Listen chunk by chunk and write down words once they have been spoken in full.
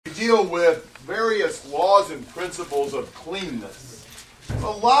deal with various laws and principles of cleanness. A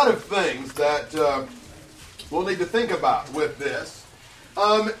lot of things that we'll need to think about with this.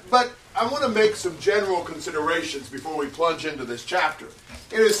 But I want to make some general considerations before we plunge into this chapter.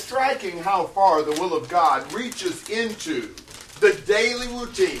 It is striking how far the will of God reaches into the daily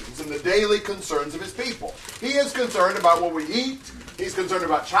routines and the daily concerns of his people. He is concerned about what we eat. He's concerned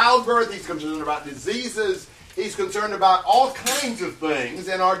about childbirth. He's concerned about diseases. He's concerned about all kinds of things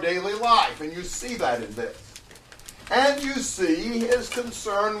in our daily life. And you see that in this. And you see his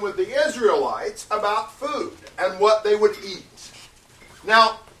concern with the Israelites about food and what they would eat.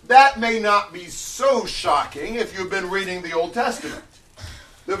 Now, that may not be so shocking if you've been reading the Old Testament.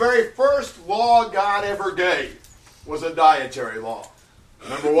 The very first law God ever gave was a dietary law.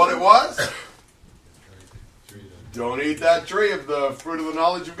 Remember what it was? Don't eat that tree of the fruit of the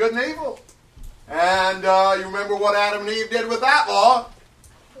knowledge of good and evil. And you remember what Adam and Eve did with that law?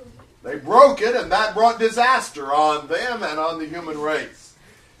 They broke it, and that brought disaster on them and on the human race.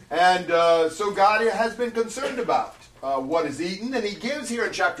 And so God has been concerned about what is eaten, and he gives here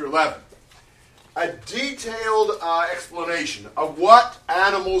in chapter 11 a detailed explanation of what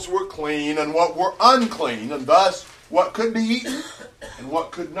animals were clean and what were unclean, and thus what could be eaten and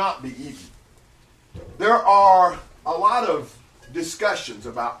what could not be eaten. There are a lot of discussions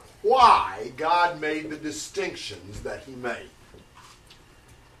about why God made the distinctions that he made.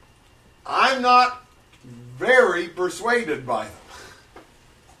 I'm not very persuaded by them.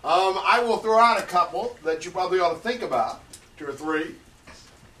 I will throw out a couple that you probably ought to think about, 2 or 3,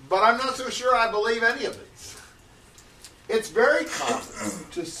 but I'm not so sure I believe any of these. It's very common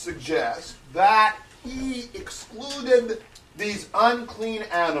to suggest that he excluded these unclean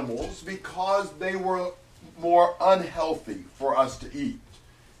animals because they were more unhealthy for us to eat.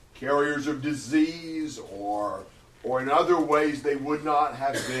 Carriers of disease, or in other ways they would not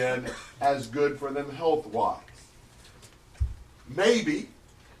have been as good for them health-wise. Maybe,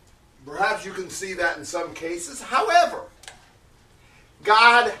 perhaps you can see that in some cases. However,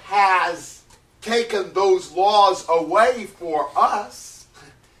 God has taken those laws away for us.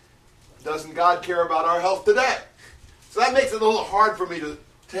 Doesn't God care about our health today? So that makes it a little hard for me to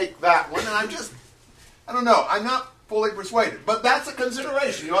take that one. And I don't know, I'm not fully persuaded. But that's a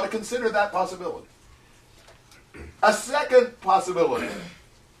consideration. You ought to consider that possibility. A second possibility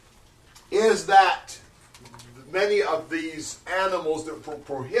is that many of these animals that were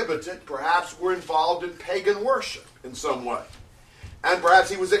prohibited perhaps were involved in pagan worship in some way. And perhaps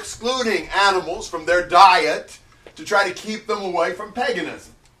he was excluding animals from their diet to try to keep them away from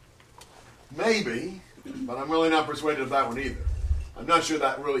paganism. Maybe, but I'm really not persuaded of that one either. I'm not sure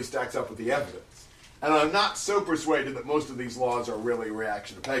that really stacks up with the evidence. And I'm not so persuaded that most of these laws are really a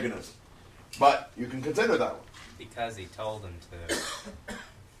reaction to paganism. But you can consider that one. Because he told them to.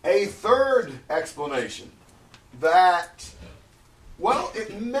 A third explanation that, well,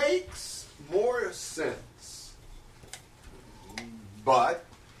 it makes more sense, but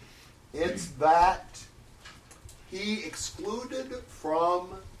it's that he excluded from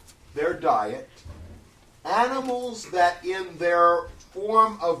their diet animals that in their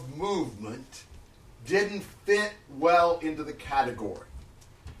form of movement didn't fit well into the category.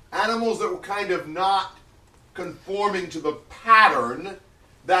 Animals that were kind of not conforming to the pattern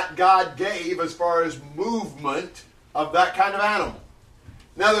that God gave as far as movement of that kind of animal.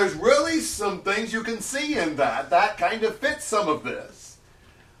 Now, there's really some things you can see in that. That kind of fits some of this.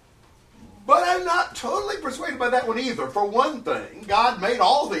 But I'm not totally persuaded by that one either. For one thing, God made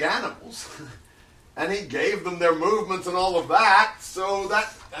all the animals. And he gave them their movements and all of that. So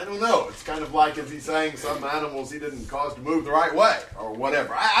that, I don't know. It's kind of like, is he saying some animals he didn't cause to move the right way? Or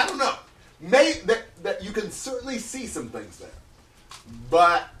whatever. I don't know. That you can certainly see some things there.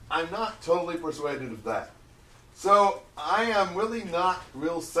 But I'm not totally persuaded of that. So I am really not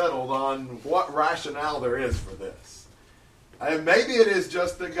real settled on what rationale there is for this. And maybe it is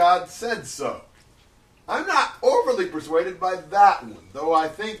just that God said so. I'm not overly persuaded by that one, though I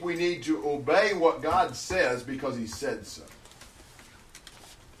think we need to obey what God says because he said so.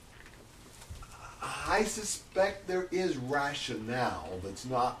 I suspect there is rationale that's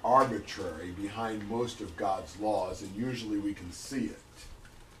not arbitrary behind most of God's laws, and usually we can see it.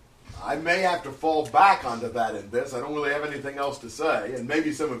 I may have to fall back onto that in this. I don't really have anything else to say, and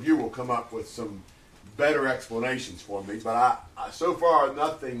maybe some of you will come up with some better explanations for me, but so far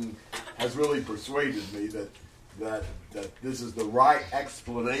nothing has really persuaded me that this is the right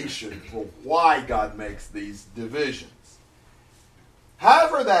explanation for why God makes these divisions.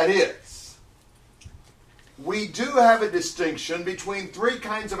 However that is, we do have a distinction between 3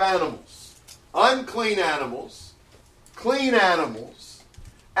 kinds of animals. Unclean animals, clean animals,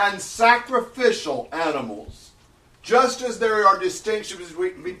 and sacrificial animals, just as there are distinctions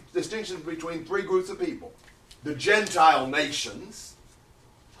between three groups of people: the Gentile nations,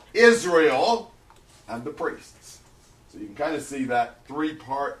 Israel, and the priests. So you can kind of see that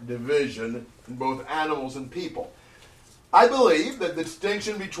three-part division in both animals and people. I believe that the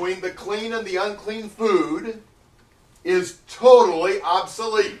distinction between the clean and the unclean food is totally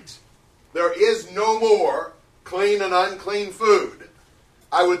obsolete. There is no more clean and unclean food.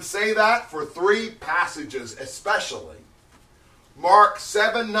 I would say that for three passages especially. Mark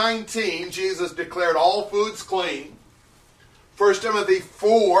 7:19, Jesus declared all foods clean. 1 Timothy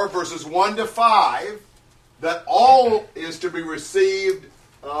 4, verses 1 to 5, that all is to be received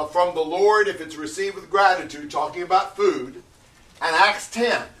from the Lord if it's received with gratitude, talking about food. And Acts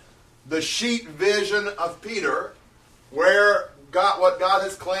 10, the sheet vision of Peter, where what God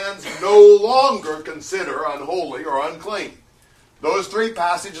has cleansed no longer consider unholy or unclean. Those three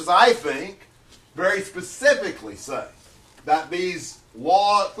passages, I think, very specifically say that these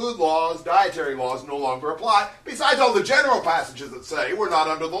food laws, dietary laws, no longer apply, besides all the general passages that say we're not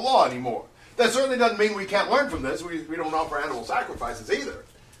under the law anymore. That certainly doesn't mean we can't learn from this. We don't offer animal sacrifices either.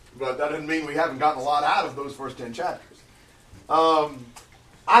 But that doesn't mean we haven't gotten a lot out of those first 10 chapters.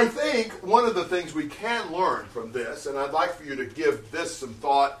 I think one of the things we can learn from this, and I'd like for you to give this some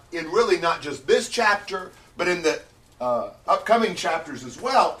thought in really not just this chapter, but in the upcoming chapters as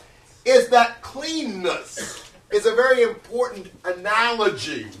well, is that cleanness is a very important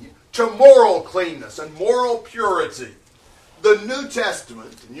analogy to moral cleanness and moral purity. The New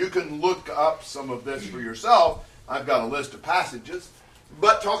Testament, and you can look up some of this for yourself, I've got a list of passages,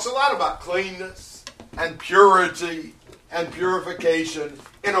 but talks a lot about cleanness and purity and purification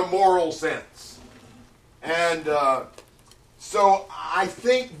in a moral sense. And so I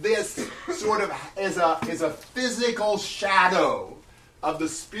think this sort of is a physical shadow of the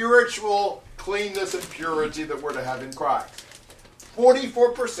spiritual cleanness and purity that we're to have in Christ.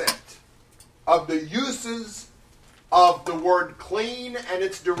 44% of the uses of the word clean and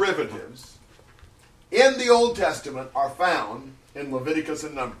its derivatives in the Old Testament are found in Leviticus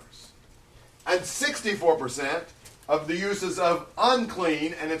and Numbers. And 64% of the uses of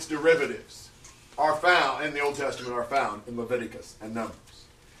unclean and its derivatives are found in the Old Testament are found in Leviticus and Numbers.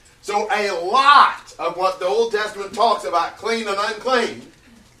 So a lot of what the Old Testament talks about clean and unclean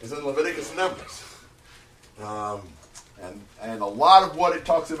is in Leviticus and Numbers. And a lot of what it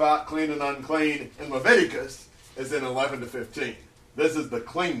talks about clean and unclean in Leviticus is in 11 to 15. This is the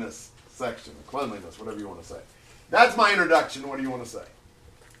cleanness section, the cleanliness, whatever you want to say. That's my introduction. What do you want to say?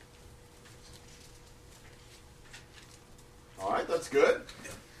 All right, that's good.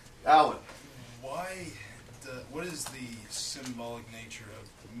 Alan. What is the symbolic nature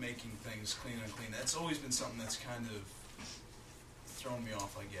of making things clean and unclean? That's always been something that's kind of thrown me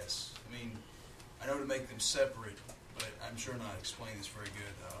off, I guess. I mean, I know to make them separate, but I'm sure not explain this very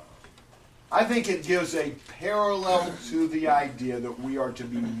good. I think it gives a parallel to the idea that we are to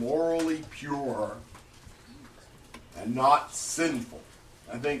be morally pure and not sinful.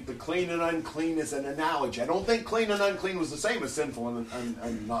 I think the clean and unclean is an analogy. I don't think clean and unclean was the same as sinful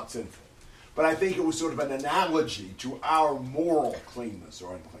and not sinful. But I think it was sort of an analogy to our moral cleanness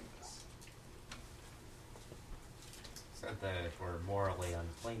or uncleanness. So that if we're morally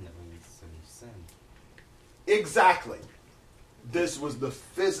unclean, that means some sin. Exactly. This was the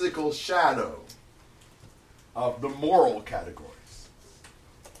physical shadow of the moral categories.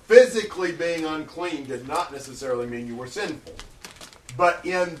 Physically being unclean did not necessarily mean you were sinful. But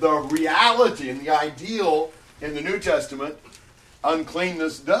in the reality, in the ideal in the New Testament,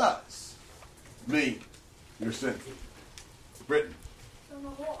 uncleanness does mean you're sinful. Britain. So the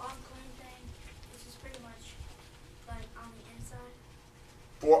whole unclean thing is just pretty much like on the inside?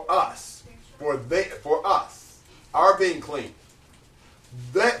 For us. For us. Our being clean.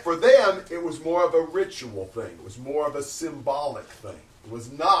 For them, it was more of a ritual thing. It was more of a symbolic thing. It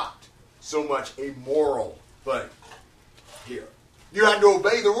was not so much a moral thing here. You had to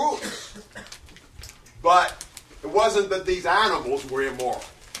obey the rules. But it wasn't that these animals were immoral.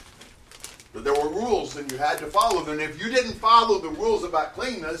 That there were rules and you had to follow them. And if you didn't follow the rules about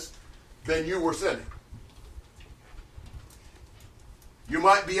cleanness, then you were sinning. You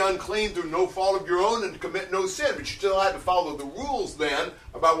might be unclean through no fault of your own and commit no sin, but you still had to follow the rules then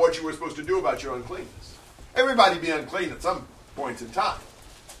about what you were supposed to do about your uncleanness. Everybody be unclean at some points in time.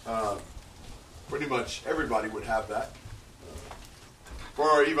 Pretty much everybody would have that.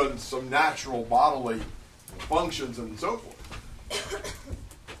 For even some natural bodily functions and so forth.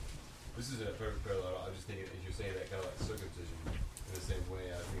 This is a perfect parallel. I was just thinking, as you're saying that, kind of like circumcision in the same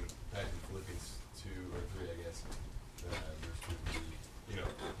way. I think back in Philippians 2 or 3, I guess, verse 2,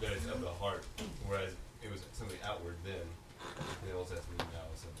 that it's of the heart, whereas it was something outward then. In the Old Testament now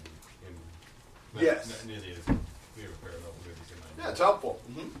is something in. Yes. Not nearly as clear a parallel, but maybe some idea. Yeah, it's helpful.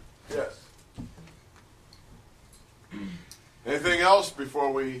 Yes. Anything else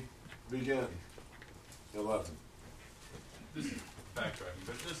before we begin? 11. This is backtracking,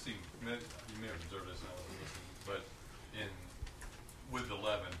 but this seems, you may have observed this when I wasn't listening, but with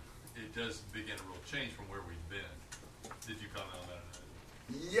 11, it does begin a real change from where we've been. Did you comment on that?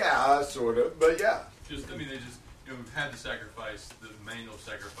 Yeah, sort of, but yeah. They just, we've had the sacrifice, the manual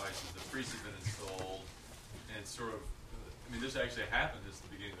sacrifices, the priests have been installed, and it's sort of, this actually happened at the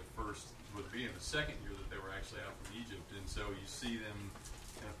beginning of the first, would be in the second year that they were actually out from Egypt, and so you see them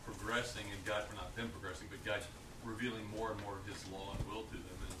kind of progressing, and God, or not them progressing, but God revealing more and more of His law and will to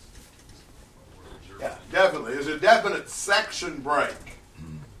them. And Yeah, definitely. There's a definite section break.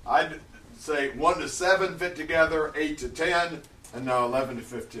 I'd say 1 to 7 fit together, 8 to 10, and now 11 to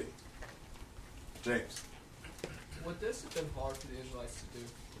 15. James. Would this have been hard for the Israelites to do?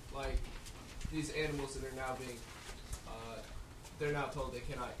 Like, these animals that are now being, they're now told they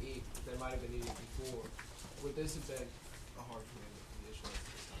cannot eat, they might have been eating before. Would this have been a hard commandment for the Israelites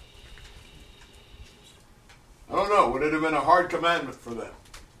at this time? I don't know. Would it have been a hard commandment for them?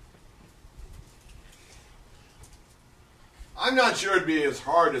 I'm not sure it'd be as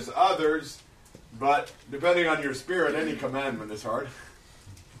hard as others, but depending on your spirit, any commandment is hard.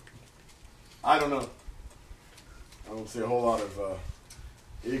 I don't know. I don't see a whole lot of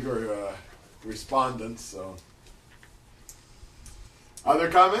eager respondents. So, other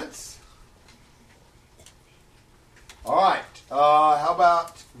comments? All right. How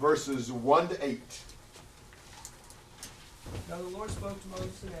about verses 1 to 8? Now the Lord spoke to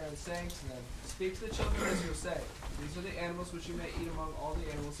Moses and Aaron, saying to them, Speak to the children of Israel, saying, These are the animals which you may eat among all the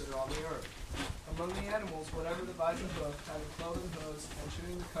animals that are on the earth. Among the animals, whatever divides a hoof, having cloven hooves, and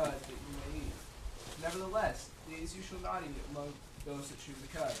chewing the cud, that you may eat. Nevertheless, these you shall not eat among those that chew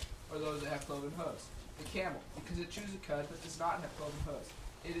the cud, or those that have cloven hooves. The camel, because it chews the cud, but does not have cloven hooves,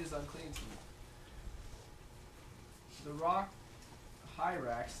 it is unclean to you. The rock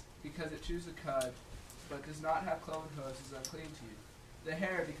hyrax, because it chews the cud, but does not have cloven hooves, is unclean to you. The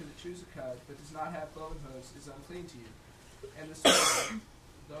hare, because it chews the cud, but does not have cloven hooves, is unclean to you. And the serpent,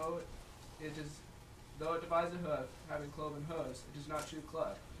 though it divides a hoof, having cloven hooves, it does not chew the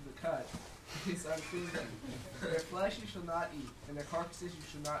cud, it is unclean to you. Their flesh you shall not eat, and their carcasses you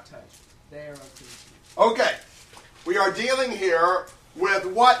shall not touch. They are unclean to you. Okay. We are dealing here with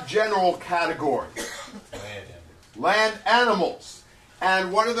what general category? Land animals.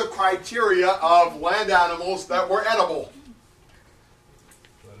 And what are the criteria of land animals that were edible?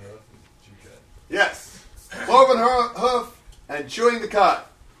 Yes. Cloven hoof and chewing the cud.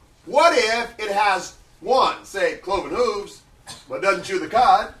 What if it has one, say, cloven hooves, but doesn't chew the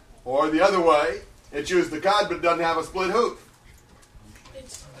cud? Or the other way, it chews the cud but doesn't have a split hoof?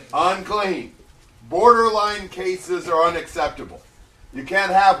 It's Unclean. Borderline cases are unacceptable. You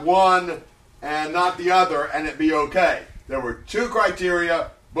can't have one and not the other and it be okay. There were two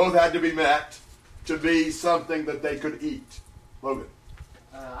criteria, both had to be met to be something that they could eat. Logan.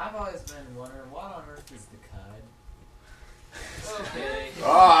 I've always been wondering, what on earth is the cud? Okay.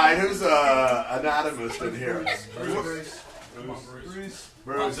 All right, who's an anatomist in here? Bruce.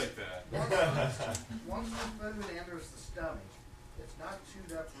 I'll take that. Once the food enters the stomach, it's not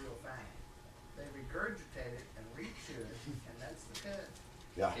chewed up real fine. They regurgitate it and re-chew it, and that's the cud.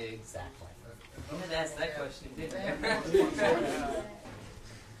 Yeah. Exactly. You had asked that question, didn't They have you? more than one stomach.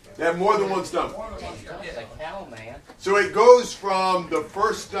 They have more than one stomach. More than one stomach. It's a cow, man. So it goes from the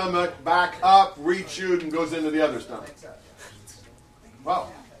first stomach back up, re-chewed, and goes into the other stomach.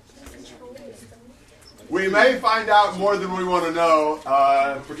 Wow. We may find out more than we want to know,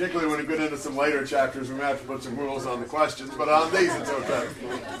 particularly when we get into some later chapters. We may have to put some rules on the questions, but on these it's okay.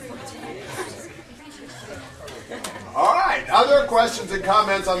 All right. Other questions and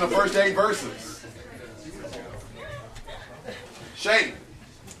comments on the first 8 verses? Shane.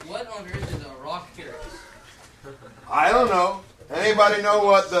 What on earth is a rock hyrax? I don't know. Anybody know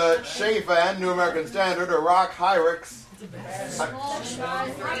what the Shafan, New American Standard, or rock hyrax?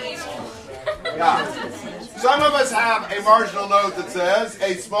 Yeah. Some of us have a marginal note that says,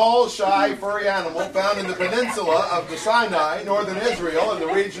 a small, shy, furry animal found in the peninsula of the Sinai, northern Israel, and the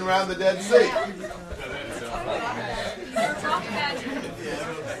region around the Dead Sea.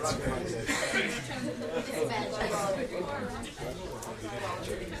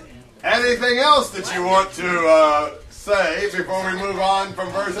 Anything else that you want to say before we move on from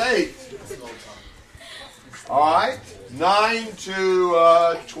verse 8? All right. 9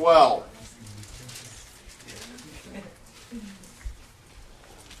 to 12.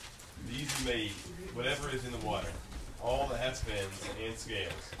 you may eat, whatever is in the water, all that has fins and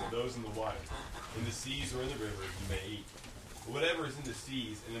scales, those in the water. In the seas or in the rivers you may eat. But whatever is in the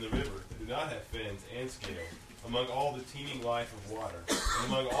seas and in the rivers that do not have fins and scales, among all the teeming life of water, and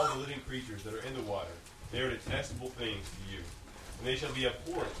among all the living creatures that are in the water, they are detestable things to you, and they shall be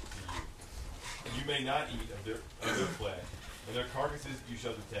abhorrent to you. You may not eat of their flesh, and their carcasses you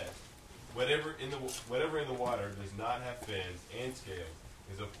shall detest. Whatever in the water does not have fins and scales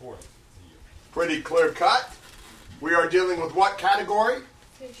is abhorrent to you. Pretty clear cut. We are dealing with what category?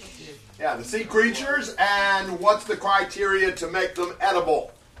 Fish. Yeah, the sea creatures, and what's the criteria to make them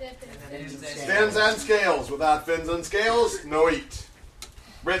edible? Fins and scales. Without fins and scales, no eat.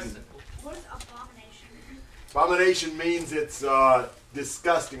 Written. What is abomination? Abomination means it's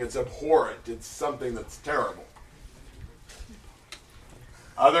disgusting, it's abhorrent, it's something that's terrible.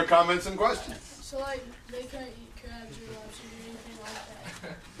 Other comments and questions? So, like, they can't eat crabs or lobsters or anything like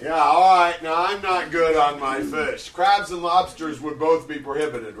that. Yeah, all right. Now, I'm not good on my fish. Crabs and lobsters would both be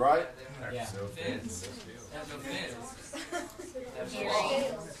prohibited, right? Yeah. No Fins. fins. Have no fins.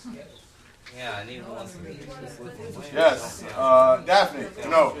 Yeah, I need one some meat. Yes. Daphne.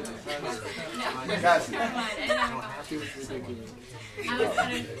 No. Cassie. I was going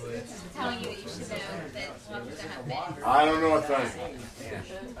to tell you that you should know that lobsters don't have fins. I don't know a thing.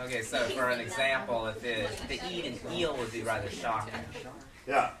 Yeah. Okay, so for an example, if to eat an eel would be rather shocking.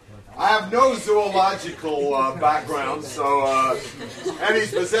 Yeah. I have no zoological background, so any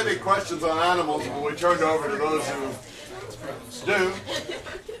specific questions on animals will be turned over to those who do.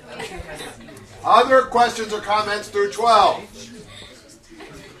 Other questions or comments through 12?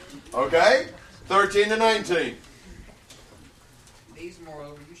 Okay? 13 to 19. These,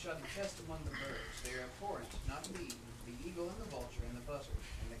 moreover, you shall detest among the birds. They are abhorrent, not to be eaten, the eagle and the vulture and the buzzard,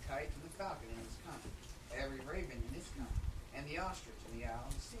 and the kite and the falcon in its kind, every raven in its kind, and the ostrich and the owl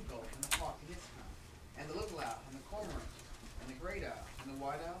and the seagull and the hawk in its kind, and the little owl and the cormorant, and the great owl, and the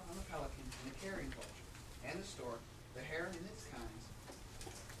white owl, and the pelican, and the carrion vulture, and the stork, the heron in its kinds,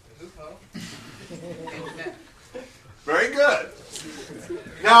 the hoopoe, and the net. Very good.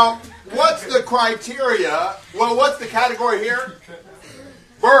 Now, what's the criteria? Well, what's the category here?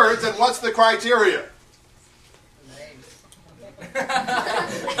 Birds, and what's the criteria?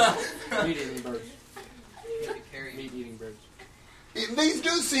 Meat-eating birds. Meat-eating birds. These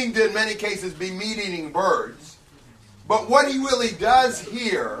do seem to, in many cases, be meat-eating birds. But what he really does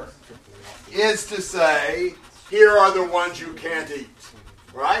here is to say, here are the ones you can't eat.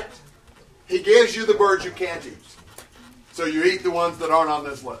 Right? He gives you the birds you can't eat. So you eat the ones that aren't on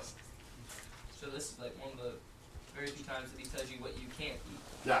this list. So this is like one of the very few times that he tells you what you can't eat.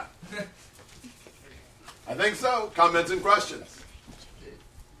 Yeah. I think so. Comments and questions?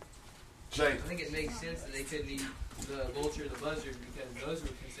 Shane? I think it makes sense that they couldn't eat the vulture or the buzzard because those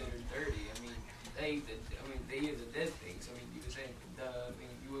were considered dirty. I mean, they eat the dead things. I mean, you were saying,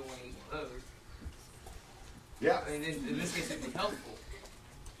 you wouldn't want to eat one of those. Yeah. I mean, in this case, it'd be helpful.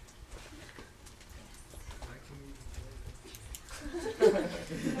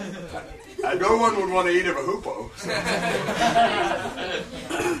 No one would want to eat of a hoopoe.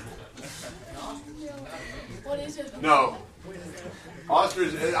 What is it? No.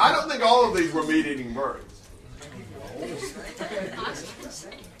 Ostrich. I don't think all of these were meat-eating birds.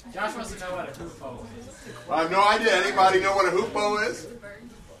 Josh wants to know what a hoopoe is. I have no idea. Anybody know what a hoopoe is?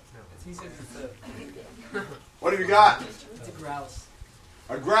 He says it's What have you got? it's a grouse.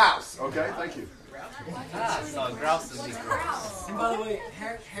 A grouse. Okay, thank you. So a grouse would be gross. And by the way,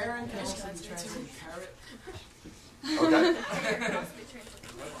 heron can also be translated carrot. Okay.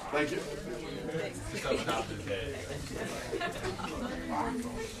 Thank you. Just on top of his head.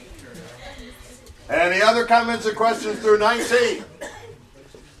 Any other comments or questions through 19?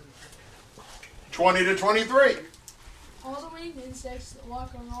 20 to 23. All the winged insects that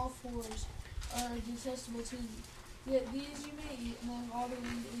walk on all fours are detestable to you. Yet these you may eat among all the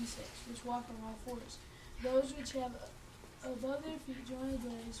winged insects which walk on all fours, those which have above their feet jointed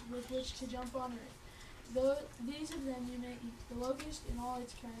legs with which to jump on earth. These of them you may eat, the locust in all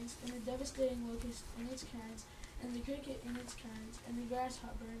its kinds, and the devastating locust in its kinds, and the cricket in its kinds, and the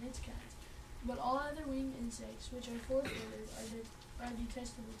grasshopper in its kinds. But all other winged insects which are four-footed are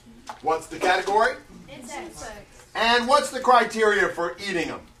detestable to you. What's the category? Insects. And what's the criteria for eating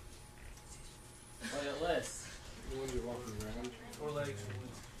them? What it lists. Four legs.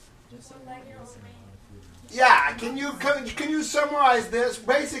 Yeah, can you summarize this?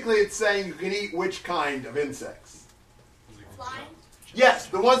 Basically, it's saying you can eat which kind of insects? Flying. Yes,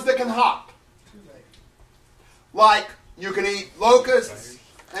 the ones that can hop. Like, you can eat locusts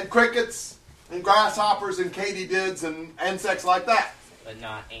and crickets and grasshoppers and katydids and insects like that. but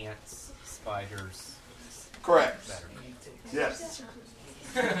not ants, spiders. Correct. Better. Yes.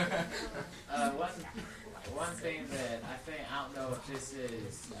 One thing that I think, I don't know if this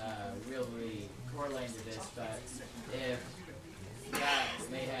is really correlated to this, but if God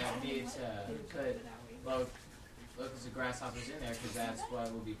may have needed to put locusts and grasshoppers in there, because that's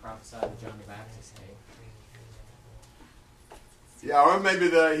what will be prophesied of John the Baptist. Yeah, or maybe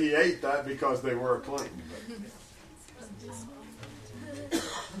he ate that because they were clean.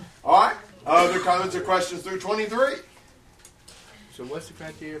 All right. Other comments or questions through 23? So what's the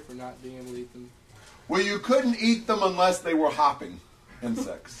criteria for not being able to eat them? Well, you couldn't eat them unless they were hopping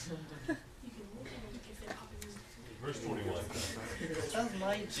insects. Verse 21.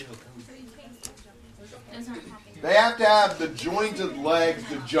 They have to have the jointed legs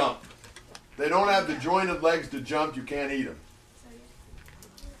to jump. They don't have the jointed legs to jump, you can't eat them.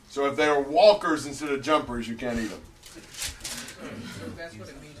 So if they're walkers instead of jumpers, you can't eat them. So that's what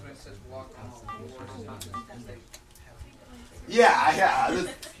it means when it says walk on all fours, not that. Yeah.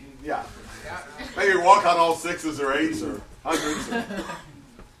 Maybe walk on all sixes or eights or hundreds.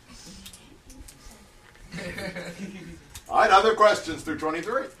 All right, other questions through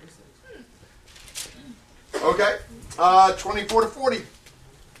 23? Okay, 24 to 40.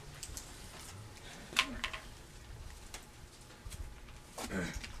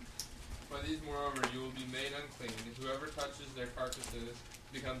 By these, moreover, you will be made unclean. Whoever touches their carcasses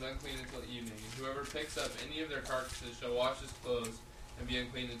becomes unclean until evening. And whoever picks up any of their carcasses shall wash his clothes and be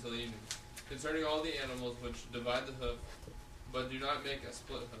unclean until evening. Concerning all the animals which divide the hoof, but do not make a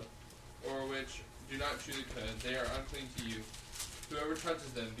split hoof, or which do not chew the cud, they are unclean to you. Whoever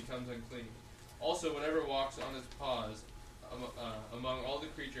touches them becomes unclean. Also, whatever walks on its paws among all the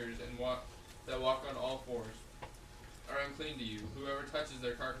creatures that walk on all fours are unclean to you. Whoever touches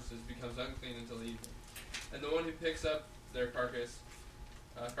their carcasses becomes unclean until evening. And the one who picks up their carcasses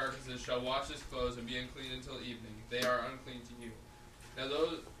shall wash his clothes and be unclean until evening. They are unclean to you. Now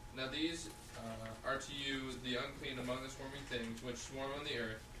these are to you the unclean among the swarming things which swarm on the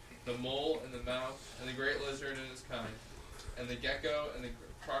earth, the mole and the mouse and the great lizard and its kind, and the gecko and the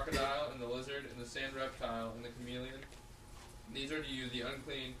crocodile and the lizard and the sand reptile and the chameleon. These are to you the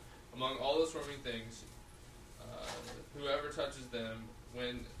unclean among all the swarming things. Whoever touches them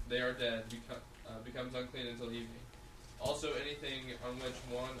when they are dead becomes unclean until evening. Also anything on which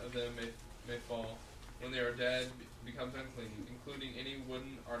one of them may fall when they are dead becomes unclean, including any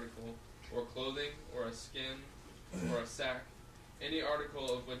wooden article, or clothing, or a skin, or a sack, any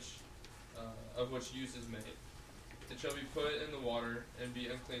article of which use is made. It shall be put in the water and be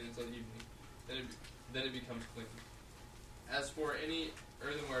unclean until evening. Then it becomes clean. As for any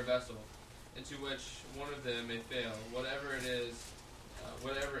earthenware vessel, into which one of them may fail, whatever is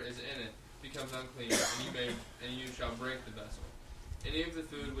in it becomes unclean, and you shall break the vessel. Any of the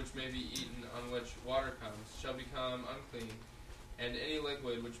food which may be eaten on which water comes shall become unclean, and any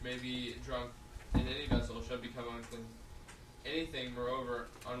liquid which may be drunk in any vessel shall become unclean. Anything, moreover,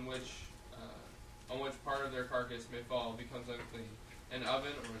 on which part of their carcass may fall becomes unclean. An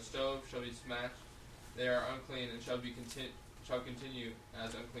oven or a stove shall be smashed; they are unclean and shall continue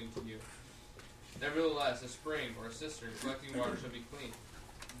as unclean to you. Nevertheless, a spring or a cistern collecting water shall be clean,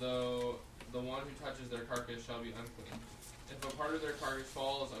 though the one who touches their carcass shall be unclean. If a part of their carcass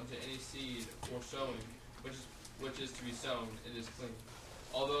falls onto any seed or sowing, which is to be sown, it is clean.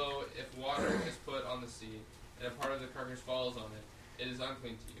 Although if water is put on the seed, and a part of the carcass falls on it, it is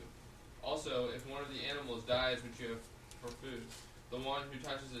unclean to you. Also, if one of the animals dies which you have for food, the one who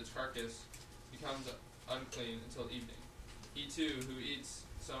touches its carcass becomes unclean until evening. He too who eats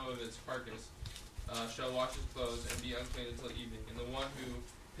some of its carcass shall wash his clothes and be unclean until evening. And the one who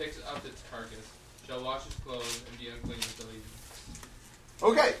picks up its carcass shall wash his clothes and be unclean until evening.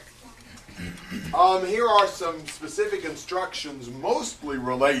 Okay. Here are some specific instructions mostly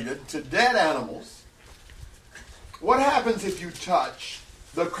related to dead animals. What happens if you touch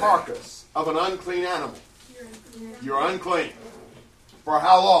the carcass of an unclean animal? You're unclean. For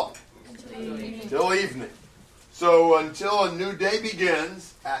how long? Till evening. So until a new day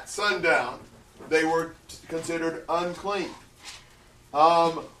begins at sundown, they were considered unclean.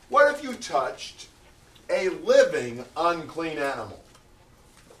 What if you touched a living unclean animal?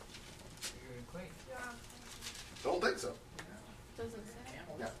 Don't think so.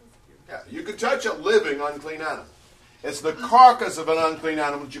 Yeah, you could touch a living unclean animal. It's the carcass of an unclean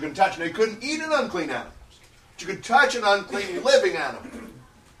animal that you can touch. Now, you couldn't eat an unclean animal. But you could touch an unclean living animal.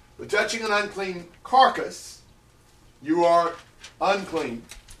 But touching an unclean carcass, you are unclean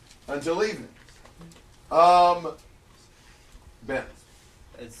until evening. Ben.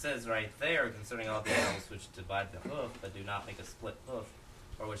 it says right there concerning all the animals which divide the hoof, but do not make a split hoof,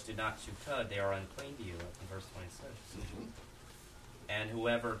 or which do not chew cud, they are unclean to you, in verse 26. Mm-hmm. And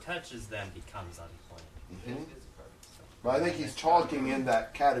whoever touches them becomes unclean. Mm-hmm. But I think he's talking in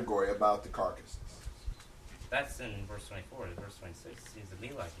that category about the carcasses. That's in verse 24. Verse 26 seems to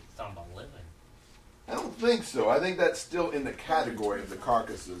me like he's talking about living. I don't think so. I think that's still in the category of the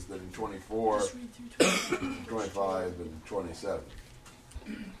carcasses that in 24, 25, and 27.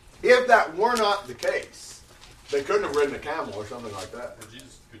 If that were not the case, they couldn't have ridden a camel or something like that. Could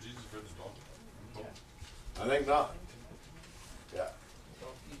Jesus ride the donkey? I think not. Yeah.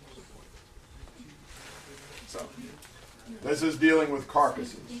 So, this is dealing with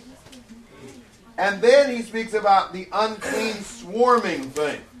carcasses. And then he speaks about the unclean swarming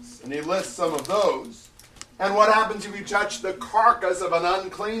things. And he lists some of those. And what happens if you touch the carcass of an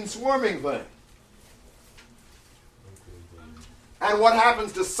unclean swarming thing? And what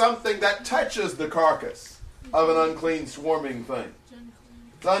happens to something that touches the carcass of an unclean swarming thing?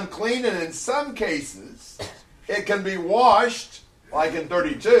 It's unclean, and in some cases, it can be washed, like in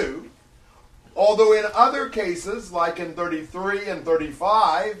 32. Although in other cases, like in 33 and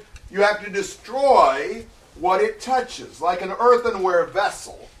 35, you have to destroy what it touches. Like an earthenware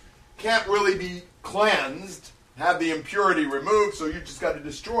vessel can't really be cleansed, have the impurity removed, so you just got to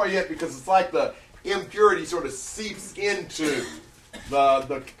destroy it because it's like the impurity sort of seeps into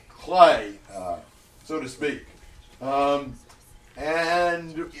the clay, so to speak. And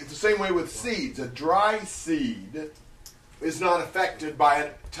it's the same way with seeds. A dry seed is not affected by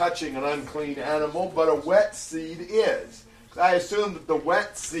touching an unclean animal, but a wet seed is. I assume that the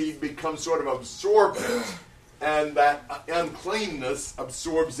wet seed becomes sort of absorbent, and that uncleanness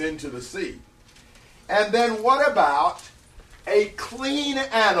absorbs into the seed. And then what about a clean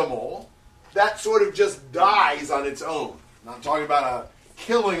animal that sort of just dies on its own? I'm not talking about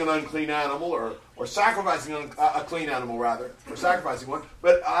killing an unclean animal or sacrificing a clean animal, rather, or sacrificing one,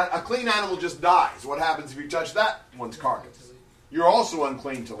 but a clean animal just dies. What happens if you touch that one's carcass? You're also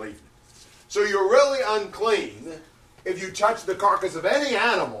unclean till evening. So you're really unclean if you touch the carcass of any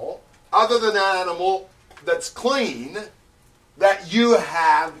animal other than an animal that's clean that you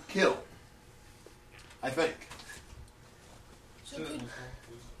have killed. I think.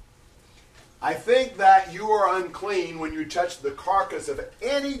 I think that you are unclean when you touch the carcass of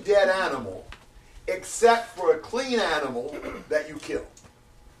any dead animal except for a clean animal that you kill.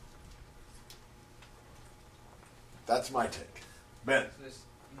 That's my take. Ben. So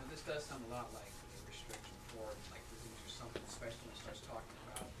this does sound a lot like a restriction for like disease or something, especially when it starts talking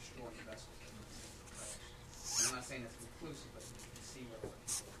about destroying vessels. And I'm not saying that's conclusive, but you can see where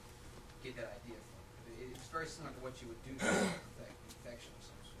people get that idea from. It's very similar to what you would do to infection of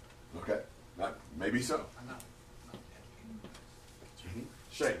some sort. Okay. Maybe so. I'm not Mm-hmm.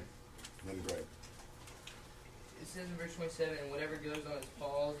 Shane. Then Greg. It says in verse 27, whatever goes on its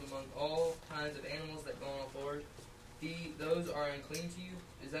paws among all kinds of animals that go on all fours, those are unclean to you.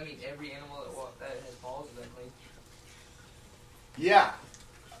 Does that mean every animal that has paws is unclean? Yeah.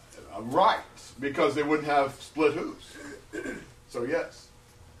 Right. Because they wouldn't have split hooves. So yes.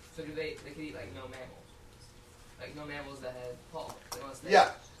 So do they could eat like no mammals? Like no mammals that had paws?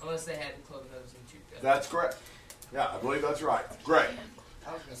 Unless they had cloven hooves and chewed cud. That's correct. Yeah, I believe that's right. Great.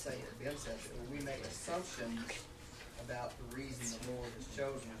 I was going to say, Ben said that when we make assumptions about the reason the Lord has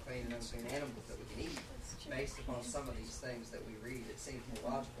chosen clean and unclean animals that we can eat, based upon some of these things that we read, it seems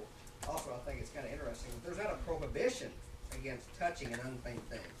more logical. Also, I think it's kind of interesting that there's not a prohibition against touching an unclean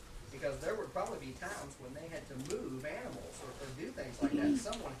thing, because there would probably be times when they had to move animals or do things like that.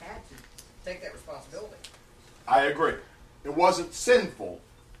 Someone had to take that responsibility. I agree. It wasn't sinful,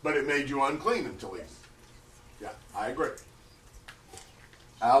 but it made you unclean until evening. Yeah, I agree.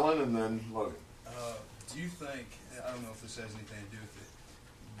 Alan and then Logan. Do you think, I don't know if this has anything to do with it,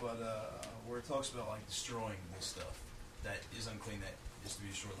 but where it talks about like destroying this stuff that is unclean, that is to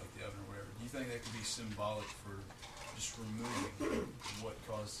be destroyed, like the oven or whatever, do you think that could be symbolic for just removing what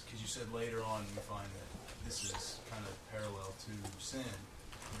caused, because you said later on we find that this is kind of parallel to sin.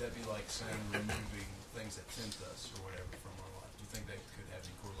 Would that be like sin removing things that tempt us or whatever from our life? Do you think that could have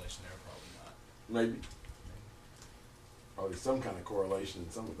any correlation there? Probably not. Maybe. Probably some kind of correlation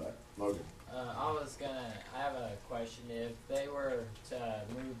in some of that. Logan. I have a question. If they were to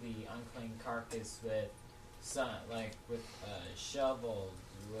move the unclean carcass with shovel,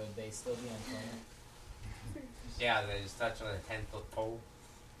 would they still be unclean? Yeah, they just touch on a 10-foot pole.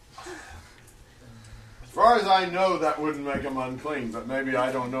 As far as I know, that wouldn't make them unclean, but maybe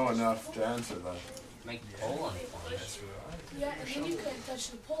I don't know enough to answer that. make the pole unclean. Yeah, and then you couldn't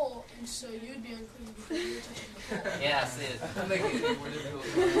touch the pole, and so you'd be unclean because you were touching the pole. Yeah, see it.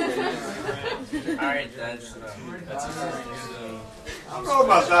 Alright, that's I don't know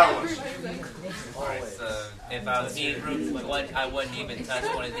about that one. Alright, so if I was Hebrew, I wouldn't even touch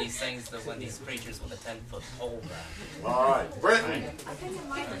one of these things, one of these creatures with a 10-foot pole back. All right, Brittany. I think it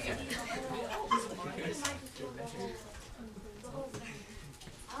might be the whole thing.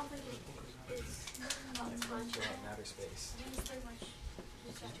 I don't think it's not much. Outer space. I think it's pretty much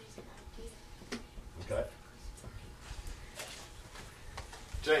just that basic idea. Okay.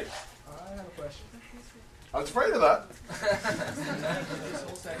 Jake. I have a question. I was afraid of that. This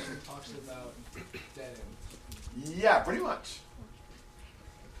whole section talks about dead ends. Yeah, pretty much.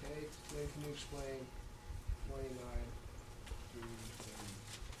 Okay, then can you explain 29 through 30?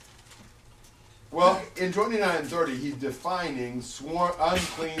 Well, in 29 and 30, he's defining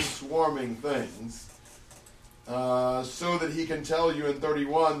unclean swarming things so that he can tell you in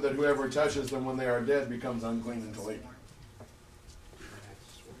 31 that whoever touches them when they are dead becomes unclean until evening.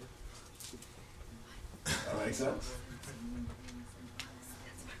 That makes sense?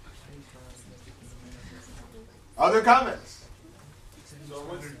 Other comments? So I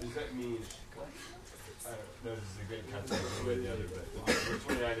wonder, does that mean, I don't know, this is a great concept one way or the other, but for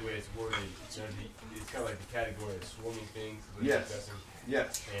 29, the way it's worded, it's kind of like the category of swarming things. Yes.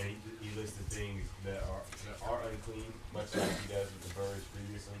 Yes. And he lists the things that are unclean, much like he does with the birds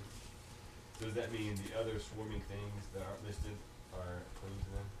previously. So does that mean the other swarming things that aren't listed are clean to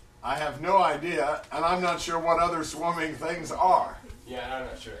them? I have no idea, and I'm not sure what other swarming things are. Yeah, I'm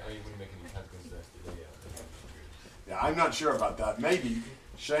not sure. I mean, wouldn't make any consequence to that. Yeah, I'm not sure about that. Maybe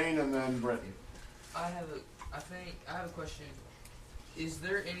Shane and then Britton. I have a question. Is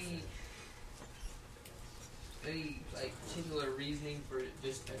there any like particular reasoning for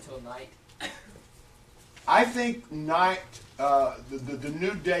just until night? I think night, the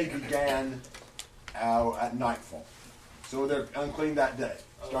new day began at nightfall. So they're unclean that day.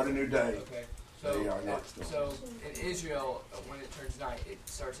 Start a new day. Okay. They are not still. So in Israel, when it turns night, it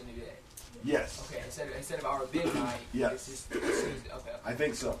starts a new day. Yes. Okay. Instead of our midnight, Yes. it's just as soon as, okay. I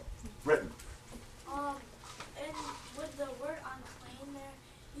think so. Britton. And with the word unclean there,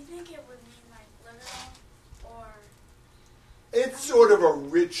 you think it would mean like literal or? It's sort of a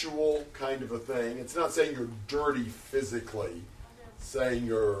ritual kind of a thing. It's not saying you're dirty physically. It's saying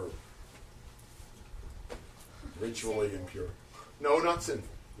you're ritually impure. No, not sinful.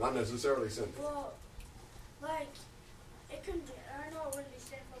 Not necessarily sinful. Well, like it couldn't be. I know it wouldn't be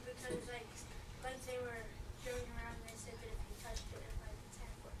sinful because like they were joking around and they said that if you touched it with like a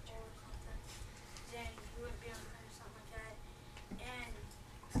 10-foot pole or something, then you wouldn't be unclean or something like that. And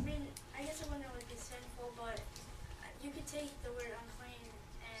I mean, I guess it wouldn't really be sinful, but you could take the word unclean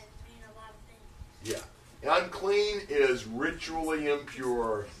and mean a lot of things. Yeah. Unclean is ritually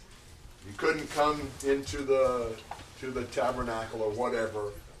impure. You couldn't come into the tabernacle or whatever,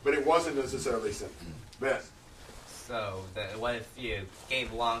 but it wasn't necessarily sinful. Ben. So, what if you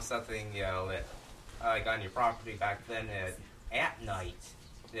gave along something, that, like on your property back then at night,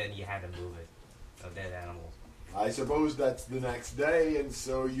 then you had to move it, a dead animal? I suppose that's the next day, and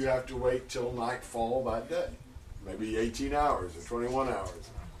so you have to wait till nightfall that day. Maybe 18 hours or 21 hours.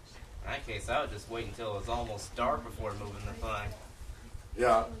 In that case, I would just wait until it was almost dark before moving the thing.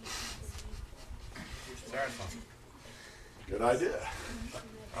 Yeah. Seriously. Good idea.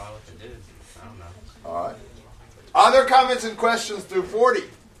 Probably what to do. I don't know. All right. Other comments and questions through 40?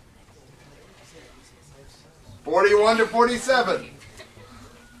 41 to 47.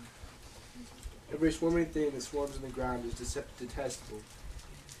 Every swarming thing that swarms in the ground is detestable.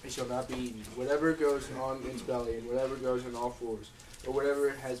 It shall not be eaten. Whatever goes on its belly, and whatever goes on all fours, or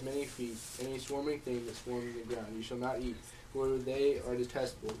whatever has many feet, any swarming thing that swarms in the ground, you shall not eat, for they are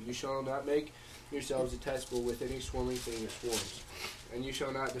detestable. You shall not make yourselves detestable with any swarming thing that swarms, and you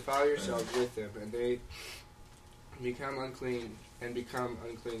shall not defile yourselves with them, and they become unclean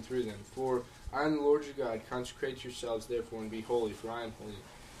through them. For I am the Lord your God. Consecrate yourselves therefore, and be holy, for I am holy.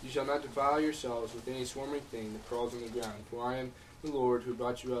 You shall not defile yourselves with any swarming thing that crawls on the ground, for I am the Lord who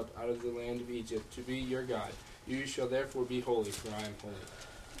brought you up out of the land of Egypt to be your God. You shall therefore be holy, for I am holy.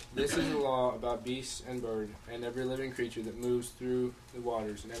 This is the law about beasts and birds, and every living creature that moves through the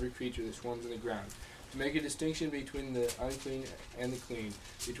waters, and every creature that swarms on the ground, to make a distinction between the unclean and the clean,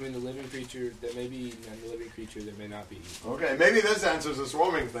 between the living creature that may be eaten and the living creature that may not be eaten. Okay, maybe this answers the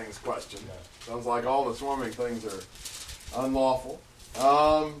swarming things question. Sounds like all the swarming things are unlawful.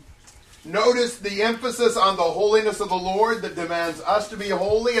 Notice the emphasis on the holiness of the Lord that demands us to be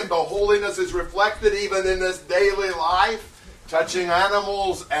holy, and the holiness is reflected even in this daily life, touching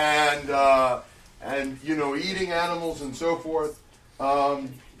animals and and, eating animals and so forth.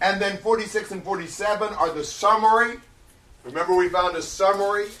 And then 46 and 47 are the summary. Remember, we found a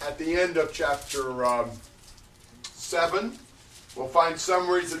summary at the end of chapter 7. We'll find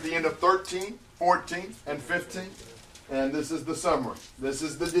summaries at the end of 13, 14, and 15. And this is the summary. This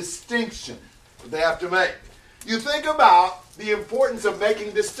is the distinction that they have to make. You think about the importance of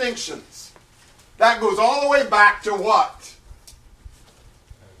making distinctions. That goes all the way back to what?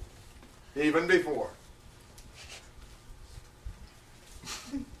 Even before.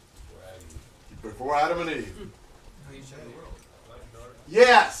 Before Adam and Eve.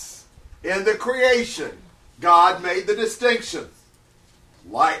 Yes. In the creation, God made the distinction.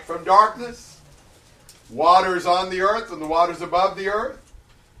 Light from darkness. Waters on the earth and the waters above the earth.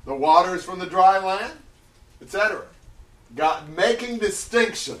 The waters from the dry land, etc. God making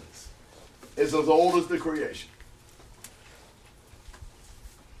distinctions is as old as the creation.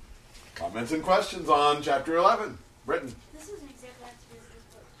 Comments and questions on chapter 11. Britton. This isn't exactly after business,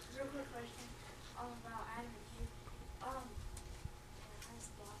 but real quick question about Adam and Eve. I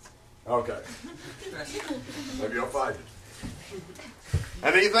just lost it. Okay. Maybe you'll find it.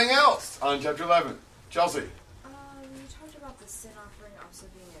 Anything else on chapter 11? Chelsea. You talked about the sin offering also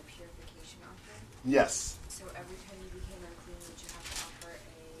being a purification offering. Yes. So every time you became unclean, would you have to offer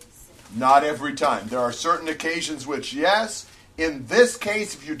a sin offering? Not every time. There are certain occasions which, yes. In this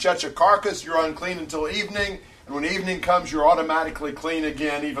case, if you touch a carcass, you're unclean until evening. And when evening comes, you're automatically clean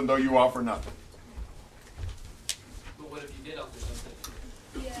again, even though you offer nothing. But what if you did offer something?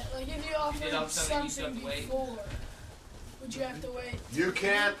 Yeah, like if you offered something before, would you have to wait? You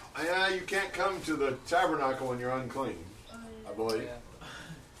can't come to the tabernacle when you're unclean, I believe.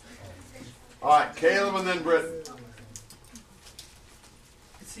 All right, Caleb and then Britton.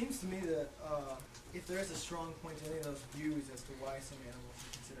 It seems to me that if there is a strong point to any of those views as to why some animals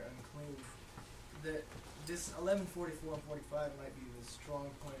are considered unclean, that this 11:44 and 45 might be the strong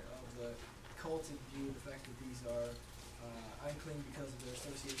point of the cultic view, the fact that these are unclean because of their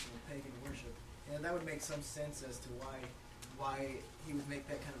association with pagan worship. And that would make some sense as to why he would make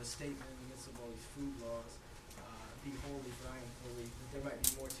that kind of a statement in the midst of all these food laws. Be holy, for I am holy. That there might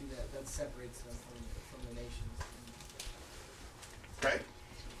be more to that. That separates them from the nations. Okay.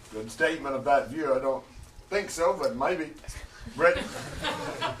 Good statement of that view. I don't think so, but maybe. Britton.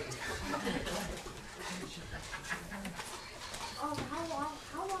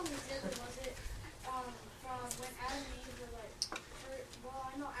 How long exactly was it from when Adam and Eve were well,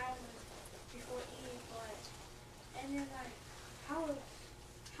 I know Adam was before Eve, but and then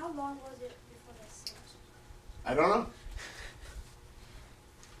how long was it before they sinned? I don't know.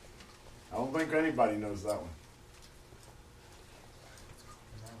 I don't think anybody knows that one.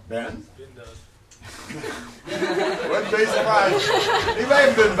 Ben? Wouldn't be surprised. He may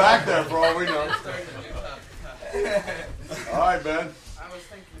have been back there for all we know. All right, Ben. I was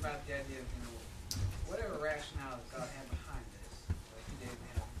thinking about the idea of, whatever rationale that God had behind this, like he didn't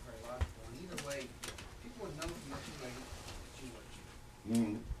have very logical. And either way, people would know from what you ate that you were Jew.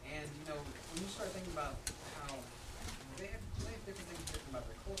 Mm-hmm. And, when you start thinking about how they have different things different about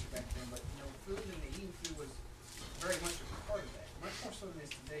their culture back then, but, food and the eating food was very much a part of that. Much more so than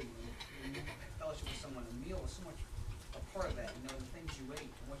it is today. When you fellowship with someone, a meal was so much a part of that, the things you ate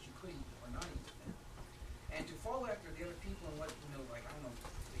and what you could eat or not eat. And to follow after the other people and what, like, I don't know,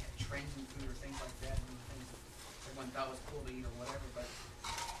 they had trends in food or things like that, and things that everyone thought was cool to eat or whatever, but,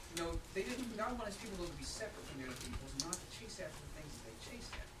 they didn't, God wanted his people to be separate from the other people, not to chase after the things that they chased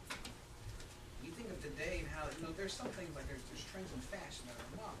after. You think of today and how, there's some things like there's trends in fashion that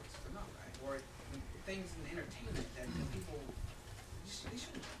are models, they're not right, or things in entertainment that people, they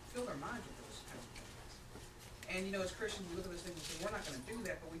shouldn't fill their minds with those kinds of things. And, as Christians, we look at those things and say, we're not going to do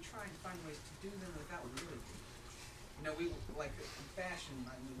that, but we try and find ways to do them without we really do. We, like in fashion,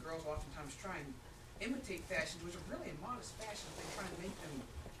 girls oftentimes try and imitate fashions, which are really in modest fashion, they try and make them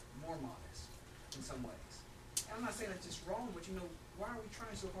more modest in some ways. And I'm not saying that's just wrong, but, why are we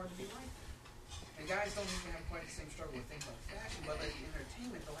trying so hard to be like that? And guys don't even have quite the same struggle with things like fashion, but like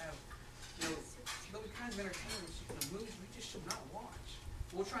entertainment, they'll have, those kinds of entertainment, movies we just should not watch.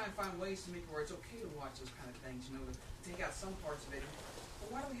 We'll try and find ways to make it where it's okay to watch those kind of things, to take out some parts of it.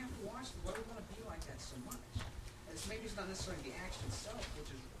 But why do we have to watch them? Why do we want to be like that so much? And maybe it's not necessarily the action itself, which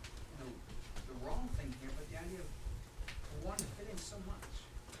is, the wrong thing here, but the idea of wanting to fit in so much.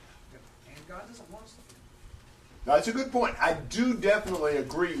 And God doesn't want us to fit in. That's a good point. I do definitely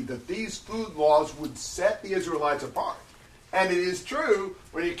agree that these food laws would set the Israelites apart. And it is true,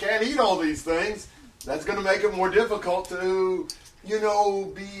 when you can't eat all these things, that's going to make it more difficult to,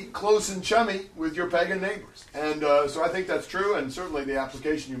 be close and chummy with your pagan neighbors. And so I think that's true, and certainly the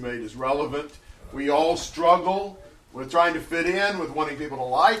application you made is relevant. We all struggle with trying to fit in, with wanting people to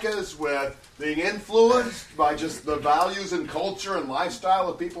like us, with being influenced by just the values and culture and lifestyle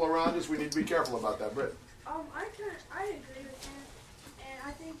of people around us. We need to be careful about that, Britt. I agree with him, and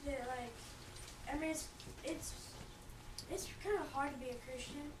I think that it's kind of hard to be a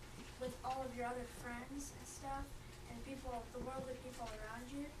Christian with all of your other friends and stuff, and the worldly people around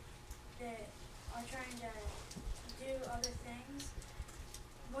you that are trying to do other things.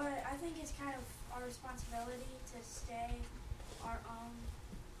 But I think it's kind of our responsibility to stay our own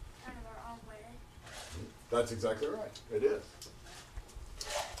way. That's exactly right. It is.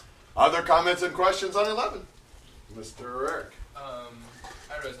 Other comments and questions on 11? Mr. Eric. I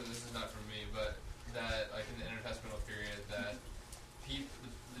realize that this is not from me, but that like in the intertestamental period that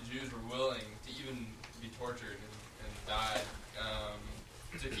the Jews were willing to even be tortured and die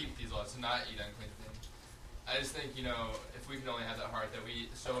to keep these laws, to not eat unclean things. I just think, if we can only have that heart that we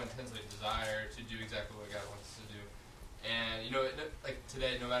so intensely desire to do exactly what God wants us to do. And, like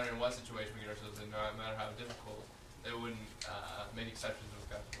today, no matter in what situation we get ourselves in, no matter how difficult, it wouldn't make exceptions with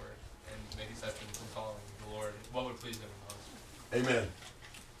God's word and make exceptions in following the Lord. What would please Him most? Amen.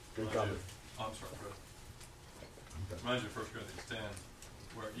 Good comment. I'm sorry, brother. Reminds me of 1 Corinthians 10,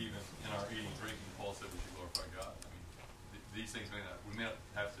 where even in our eating and drinking, Paul said we should glorify God. I mean, these things we may not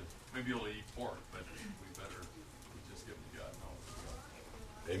have to, we may be able to eat pork, but we better just give them to God and all to God.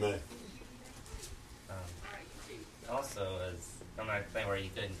 Amen. Also, as on that thing where you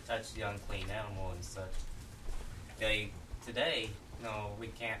couldn't touch the unclean animal and such, today, we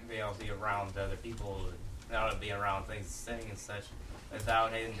can't be able to be around other people, not be around things sinning and such,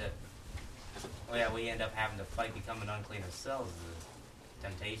 without we end up having to fight becoming unclean ourselves. The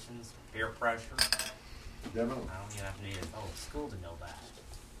temptations, peer pressure. Definitely. I don't even have to need school to know that.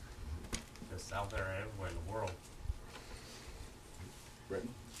 Just out there everywhere in the world.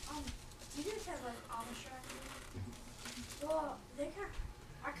 Brittany? You guys have Amish around here? Well,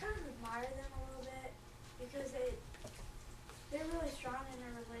 I kind of admire them a little bit because they're really strong in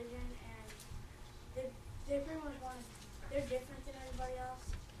their religion, and they pretty much they're different than everybody else.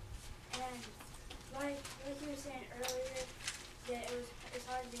 And like you were saying earlier, that it's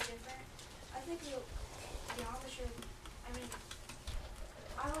hard to be different. I think the Amish are,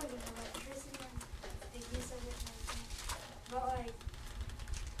 I don't even know electricity and the use of it and everything, but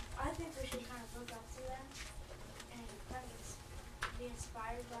I think we should kind of look up to them and kind of be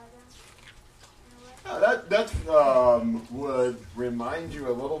inspired by them. That would remind you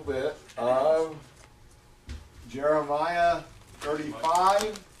a little bit of Jeremiah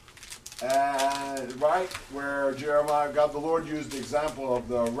 35, right, where God the Lord used the example of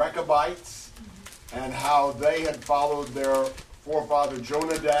the Rechabites and how they had followed their forefather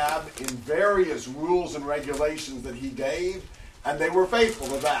Jonadab in various rules and regulations that he gave, and they were faithful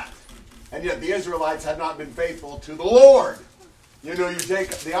to that. And yet the Israelites had not been faithful to the Lord. You take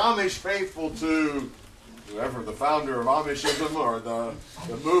the Amish faithful to whoever the founder of Amishism or the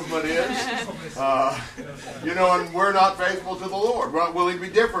movement is, and we're not faithful to the Lord. We're not willing to be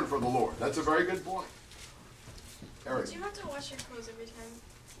different for the Lord. That's a very good point. Eric. Do you have to wash your clothes every time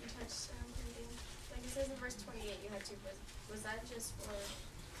you touch something? Like it says in verse 28, you had to. Was that just for?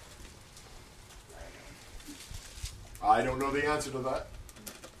 I don't know the answer to that.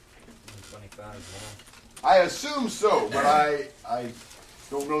 25 as I assume so, but I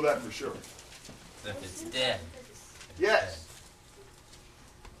don't know that for sure. If it's dead. Yes.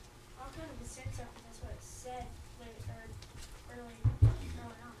 I'll kind of assume something. That's what it said early on.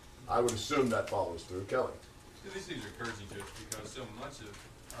 I would assume that follows through. Kelly. These things are encouraging to us because so much of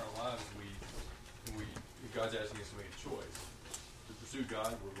our lives God's asking us to make a choice. To pursue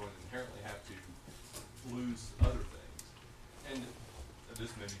God, we're going to inherently have to lose other things. And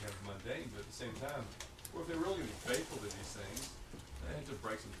this may become mundane, but at the same time, if they're really going to be faithful to these things, they have to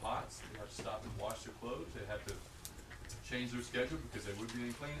break some pots, they have to stop and wash their clothes, they have to change their schedule because they would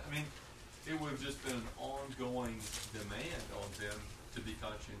be unclean. It would have just been an ongoing demand on them to be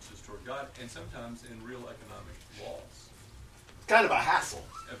conscientious toward God, and sometimes in real economic laws. Kind of a hassle.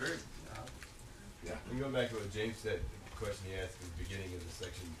 A very, yeah. And going back to what James said, the question he asked at the beginning of the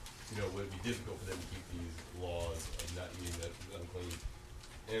section, would it be difficult for them to keep these laws of not eating the unclean?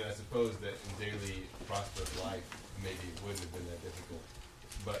 And I suppose that in daily prosperous life, maybe it wouldn't have been that difficult.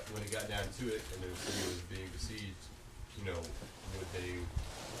 But when it got down to it, and the city was being besieged, would they,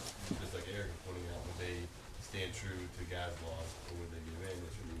 just like Eric was pointing out, would they stand true to God's laws, or would they give in?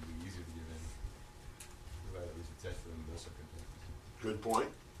 It should be easier to give in. Provide at least a test for them in those circumstances. Good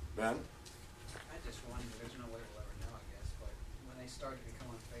point. Ben? I just wonder, there's no way we'll ever know, I guess, but when they started to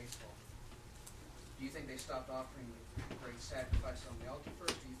become unfaithful, do you think they stopped offering great sacrifices on the altar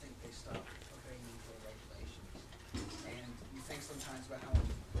first, or do you think they stopped obeying the talks about how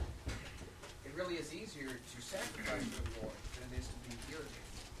it really is easier to sacrifice for the Lord than it is to be irritated.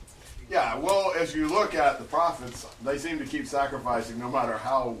 Yeah, well, as you look at the prophets, they seem to keep sacrificing no matter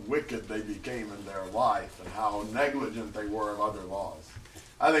how wicked they became in their life and how negligent they were of other laws.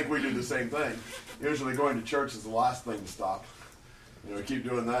 I think we do the same thing. Usually going to church is the last thing to stop. You know, keep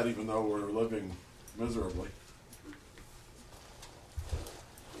doing that even though we're living miserably.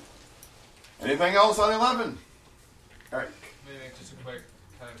 Anything else on 11? Eric. Maybe just a quick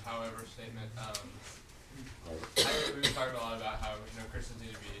kind of however statement. We've been talking a lot about how Christians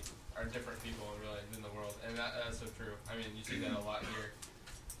need to be are different people really than the world, and that's so true. I mean, you see that a lot here.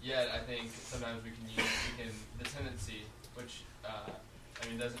 Yet I think sometimes the tendency, which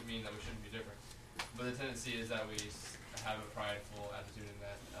doesn't mean that we shouldn't be different, but the tendency is that we have a prideful attitude in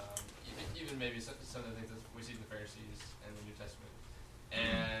that. Even maybe some of the things that we see in the Pharisees and the New Testament,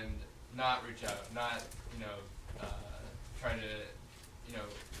 and not reach out, not try to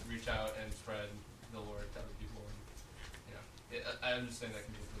reach out and spread the Lord to other people. And, I understand that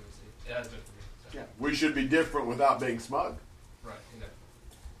can be a tendency. It has been for me. So. Yeah, we should be different without being smug. Right.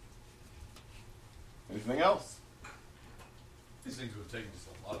 Anything else? These things would take just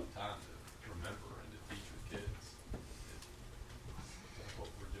a lot of time to remember and to teach your kids. That's what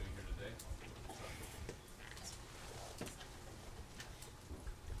we're doing here today.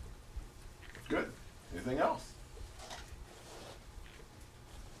 Good. Anything else?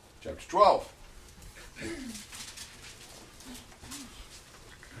 Chapter 12. Then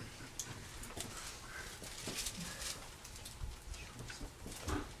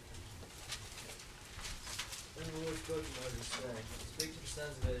the Lord spoke to Moses, saying, Speak to the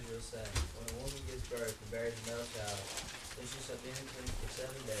sons of Israel, saying, When a woman gives birth and bears a male child, then she shall be unclean for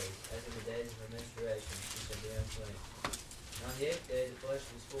 7 days. As in the days of her menstruation, she shall be unclean. And on the 8th day, the flesh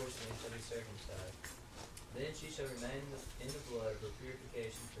of his foreskin shall be circumcised. Then she shall remain in the blood for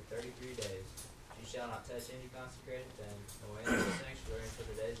purification for 33 days. She shall not touch any consecrated thing, nor enter the sanctuary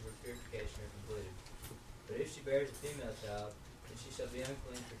until the days of her purification are completed. But if she bears a female child, then she shall be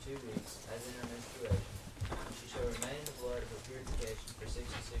unclean for 2 weeks, as in her menstruation. And she shall remain in the blood of her purification for 66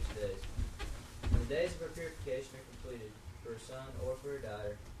 days. When the days of her purification are completed, for her son or for her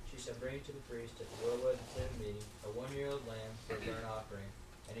daughter, she shall bring to the priest at the doorway of the tent meeting a 1-year-old lamb for a burnt offering,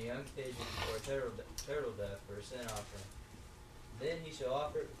 and a young pigeon or a turtle dove for a sin offering. Then he shall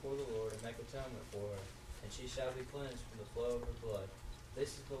offer it before the Lord and make atonement for her, and she shall be cleansed from the flow of her blood.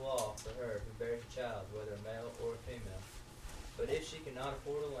 This is the law for her who bears a child, whether a male or a female. But if she cannot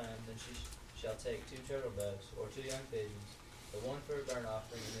afford a lamb, then she shall take 2 turtle doves or 2 young pigeons, the one for a burnt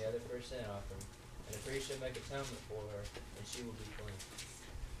offering and the other for a sin offering. And the priest shall make atonement for her, and she will be clean.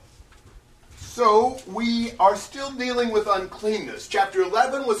 So we are still dealing with uncleanness. Chapter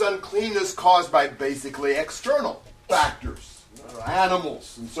 11 was uncleanness caused by basically external factors,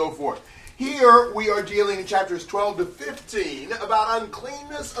 animals and so forth. Here we are dealing in chapters 12 to 15 about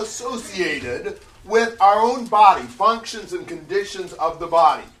uncleanness associated with our own body, functions and conditions of the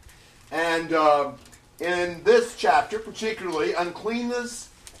body. And in this chapter, particularly, uncleanness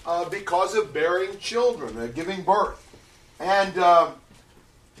because of bearing children, giving birth. And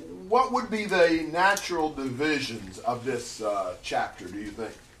what would be the natural divisions of this chapter, do you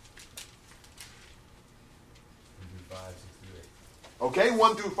think? 1 through 5, 6 through 8. Okay,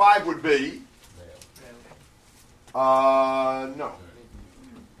 1 through 5 would be? No.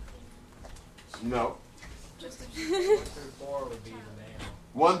 No. 1 through 4 would be the male.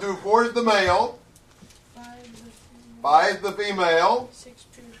 1 through 4 is the male. 5 the female. 6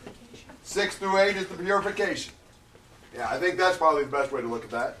 purification. 6 through 8 is the purification. Yeah, I think that's probably the best way to look at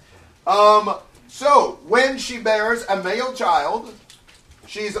that. So, when she bears a male child,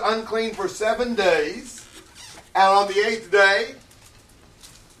 she's unclean for 7 days. And on the 8th day,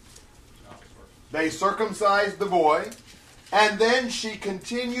 they circumcise the boy. And then she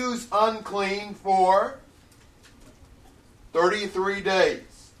continues unclean for 33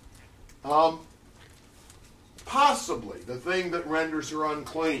 days. Possibly the thing that renders her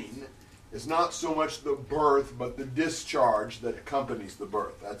unclean is not so much the birth, but the discharge that accompanies the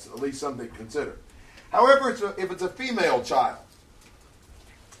birth. That's at least something to consider. However, if it's a female child,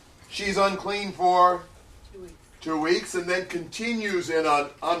 she's unclean for 2 weeks and then continues in an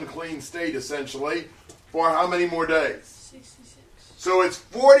unclean state, essentially, for how many more days? 66. So it's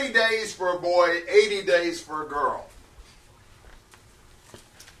 40 days for a boy, 80 days for a girl.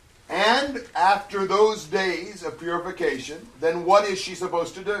 And after those days of purification, then what is she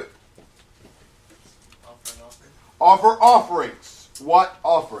supposed to do? Offer an offering. Offer offerings. What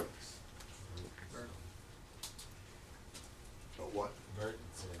offerings? What? Burnt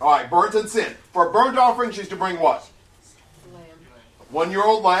and sin. All right, burnt and sin. For burnt offering, she's to bring what? Lamb.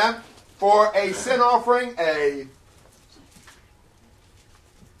 1-year-old lamb. For a sin offering, a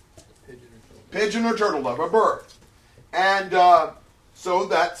pigeon or turtle dove, a bird. And so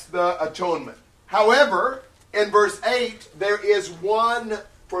that's the atonement. However, in verse 8, there is one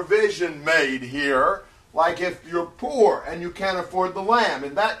provision made here. Like if you're poor and you can't afford the lamb,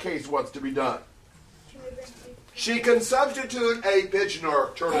 in that case, what's to be done? She can substitute a pigeon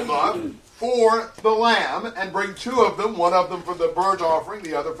or turtle dove for the lamb and bring 2 of them, one of them for the burnt offering,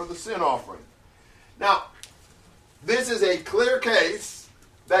 the other for the sin offering. Now, this is a clear case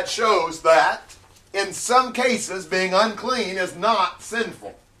that shows that in some cases being unclean is not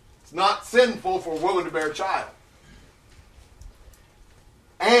sinful. It's not sinful for a woman to bear a child.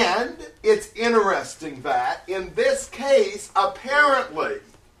 And it's interesting that in this case, apparently,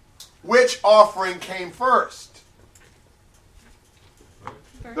 which offering came first?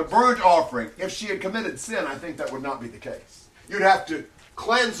 The burnt offering. If she had committed sin, I think that would not be the case. You'd have to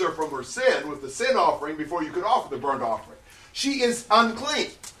cleanse her from her sin with the sin offering before you could offer the burnt offering. She is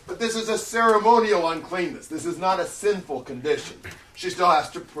unclean, but this is a ceremonial uncleanness. This is not a sinful condition. She still has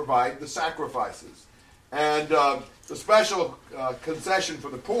to provide the sacrifices. And the special concession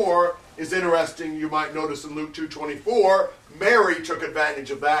for the poor is interesting. You might notice in Luke 2:24, Mary took advantage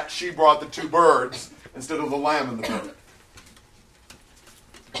of that. She brought the 2 birds instead of the lamb and the bird.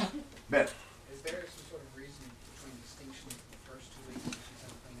 Ben. Is there some sort of reason between distinction in the first 2 weeks and she's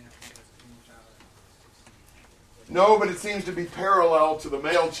unclean after she has a female child? No, but it seems to be parallel to the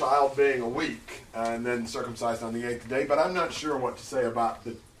male child being a week and then circumcised on the 8th day. But I'm not sure what to say about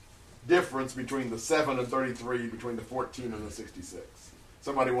the difference between the 7 and 33, between the 14 and the 66.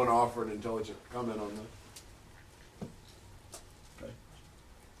 Somebody want to offer an intelligent comment on that? Okay.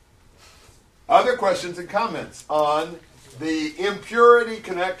 Other questions and comments on the impurity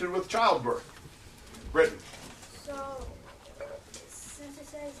connected with childbirth? Brittany. So, since it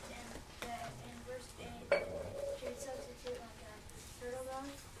says in verse 8, she would substitute like a turtle dove,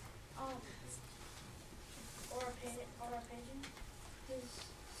 or a pigeon.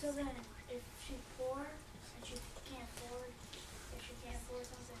 So then, if she's poor and she can't afford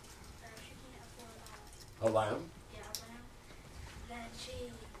something, or if she can't afford A lamb? Yeah, a lamb, then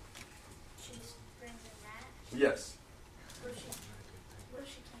she just brings in that. Yes. What if she can't afford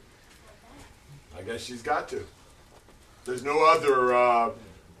that? I guess she's got to. There's no other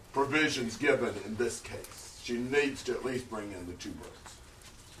provisions given in this case. She needs to at least bring in the 2 birds.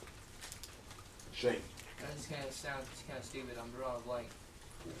 Shane. That just kind of sounds kind of stupid. I'm drawing a blank.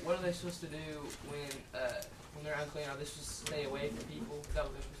 What are they supposed to do when they're unclean? Are they supposed to stay away from people? Is that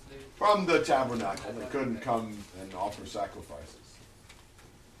what they're supposed to do? From the tabernacle. They couldn't come and offer sacrifices.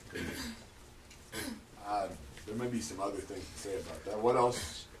 There may be some other things to say about that. What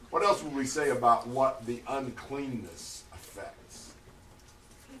else would we say about what the uncleanness affects?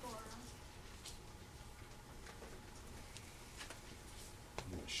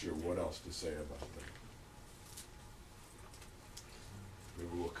 I'm not sure what else to say about that.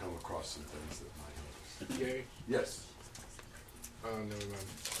 Maybe we'll come across some things that might help us. Gary? Yes. Oh, never mind.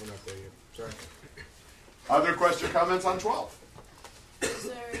 We're not there yet. Sorry. Other questions or comments on 12? Is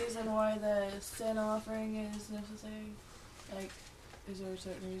there a reason why the sin offering is necessary? Like, is there a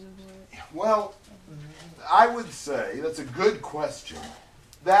certain reason for it? Well, I would say that's a good question.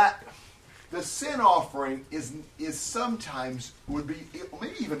 That the sin offering is sometimes would be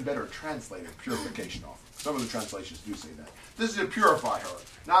maybe even better translated purification offering. Some of the translations do say that. This is to purify her,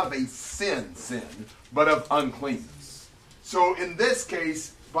 not of a sin, but of uncleanness. So in this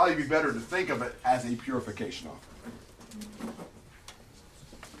case, probably be better to think of it as a purification offering.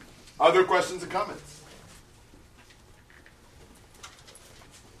 Other questions and comments?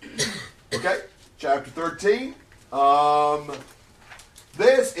 Okay, chapter 13.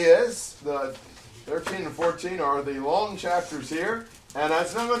 This is, the 13 and 14 are the long chapters here, and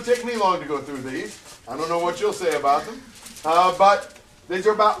it's not going to take me long to go through these. I don't know what you'll say about them, but these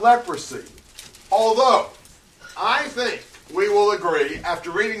are about leprosy. Although, I think we will agree,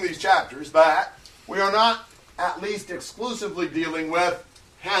 after reading these chapters, that we are not at least exclusively dealing with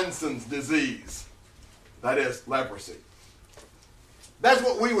Hansen's disease. That is, leprosy. That's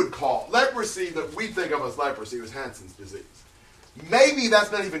what we would call leprosy. That we think of as leprosy was Hansen's disease. Maybe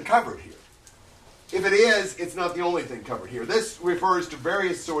that's not even covered here. If it is, it's not the only thing covered here. This refers to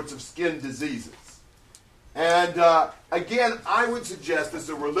various sorts of skin diseases. And again, I would suggest this is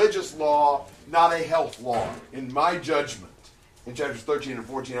a religious law, not a health law, in my judgment. In chapters 13 and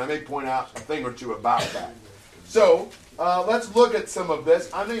 14, I may point out a thing or two about that. So, let's look at some of this.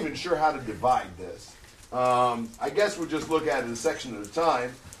 I'm not even sure how to divide this. I guess we'll just look at it a section at a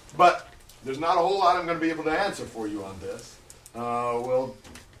time. But there's not a whole lot I'm going to be able to answer for you on this. We'll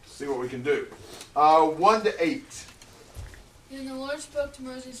see what we can do. 1 to 8. Then the Lord spoke to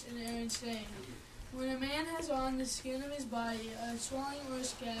Moses and Aaron, saying, when a man has on the skin of his body a swelling or a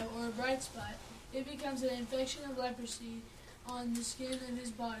scab or a bright spot, it becomes an infection of leprosy on the skin of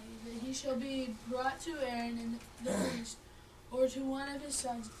his body, that he shall be brought to Aaron and the priest, or to one of his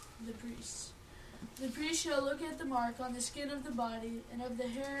sons, the priests. The priest shall look at the mark on the skin of the body and of the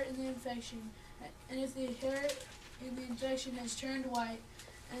hair in the infection, and if the hair in the infection has turned white,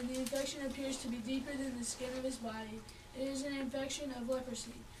 and the infection appears to be deeper than the skin of his body, it is an infection of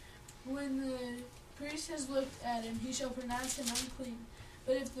leprosy. When the priest has looked at him, he shall pronounce him unclean.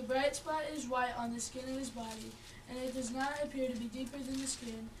 But if the bright spot is white on the skin of his body, and it does not appear to be deeper than the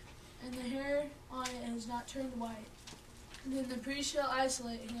skin, and the hair on it has not turned white, then the priest shall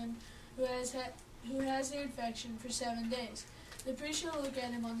isolate him who has the infection for 7 days. The priest shall look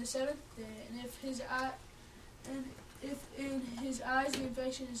at him on the 7th day, and if in his eyes the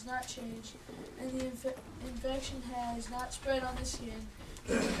infection is not changed, and the infection has not spread on the skin,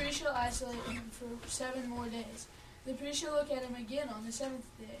 then the priest shall isolate him for 7 more days. The priest shall look at him again on the 7th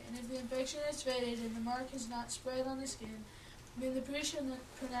day, and if the infection has faded and the mark has not spread on the skin, then the priest shall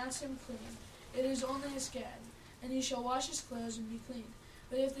pronounce him clean. It is only a scab, and he shall wash his clothes and be clean.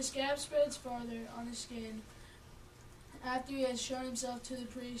 But if the scab spreads farther on the skin, after he has shown himself to the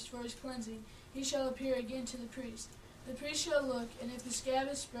priest for his cleansing, he shall appear again to the priest. The priest shall look, and if the scab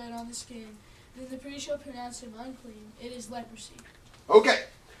is spread on the skin, then the priest shall pronounce him unclean. It is leprosy. Okay.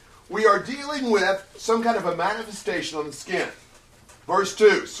 We are dealing with some kind of a manifestation on the skin. Verse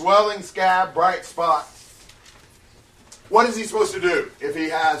 2, swelling, scab, bright spot. What is he supposed to do if he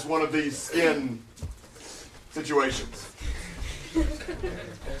has one of these skin situations? Go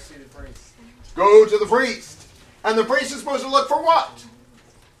see the priest. Go to the priest. And the priest is supposed to look for what?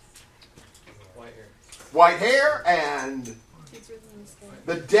 White hair. White hair and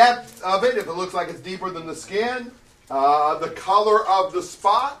the depth of it, if it looks like it's deeper than the skin, the color of the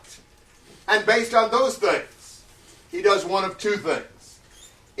spot. And based on those things, he does one of two things.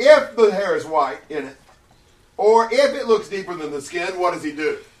 If the hair is white in it, or if it looks deeper than the skin, what does he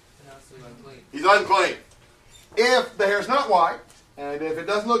do? He's unclean. If the hair is not white, and if it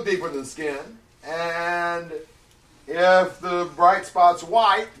doesn't look deeper than the skin, and if the bright spot's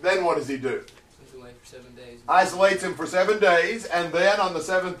white, then what does he do? Isolate for 7 days. Isolates him for 7 days, and then on the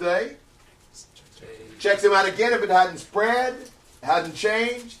 7th day, checks him out again. If it hadn't spread, hadn't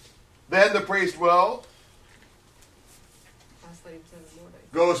changed, then the priest will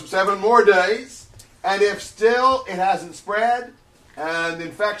go 7 more days, and if still it hasn't spread and the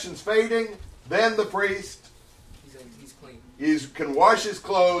infection's fading, then the priest he's clean. He can wash his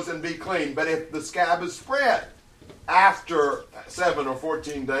clothes and be clean. But if the scab is spread after 7 or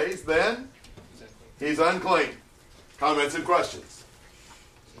 14 days, then he's unclean. Comments and questions?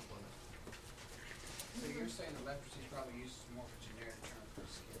 So you're saying that leprosy is probably used as more of a generic term for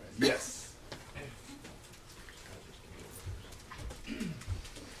skin? Yes.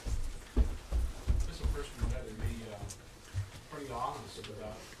 Just a person had to be pretty honest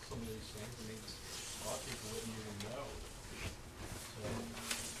about some of these things. I mean, a lot of people wouldn't even know. So,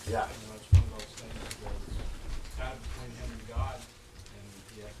 yeah. You know, it's one of those things where it's kind of between him and God, and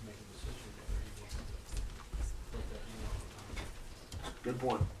he has to make a decision whether he wants to put that on. Good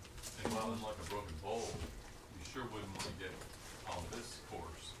point. And while in like a broken bowl, you sure wouldn't want to get on this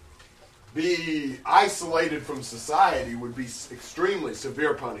course. Be isolated from society would be extremely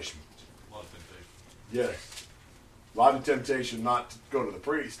severe punishment. A lot of temptation. Yes. A lot of temptation not to go to the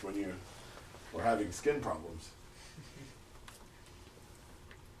priest when you were having skin problems.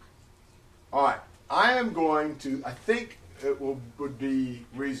 All right. I am going to, I think it would be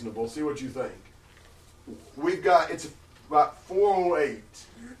reasonable. See what you think. We've got, it's about 4:08.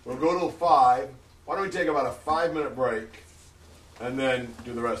 We'll go till 5. Why don't we take about a 5-minute break and then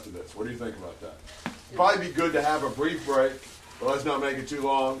do the rest of this? What do you think about that? It'd probably be good to have a brief break, but let's not make it too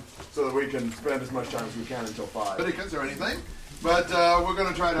long so that we can spend as much time as we can until 5. Or anything. But we're going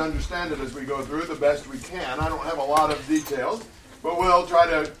to try to understand it as we go through the best we can. I don't have a lot of details, but we'll try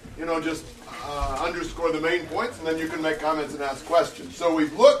to, just underscore the main points, and then you can make comments and ask questions. So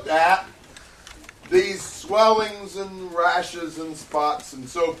we've looked at these swellings and rashes and spots and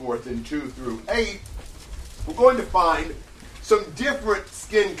so forth in 2 through 8. We're going to find some different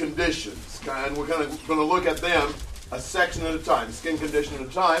skin conditions, and we're going to look at them a section at a time, skin condition at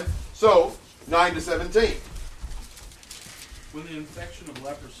a time. So, 9 to 17. When the infection of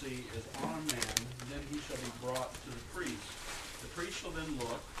leprosy is on a man, then he shall be brought to the priest. The priest shall then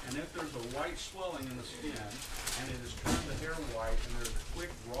look, and if there's a white swelling in the skin, and it has turned the hair white, and there is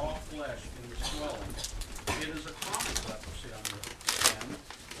quick raw flesh in the swelling, it is a common leprosy on the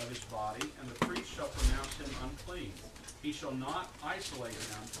he shall not isolate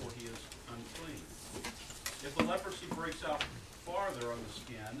him, for he is unclean. If the leprosy breaks out farther on the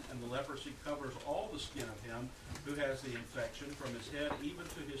skin, and the leprosy covers all the skin of him who has the infection, from his head even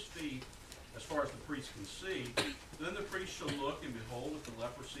to his feet, as far as the priest can see, then the priest shall look, and behold, if the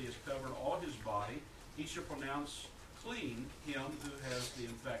leprosy has covered all his body, he shall pronounce clean him who has the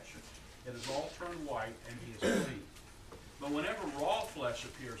infection. It is all turned white, and he is clean. But whenever raw flesh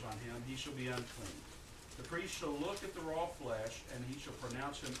appears on him, he shall be unclean. The priest shall look at the raw flesh, and he shall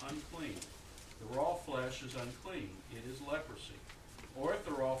pronounce him unclean. The raw flesh is unclean. It is leprosy. Or if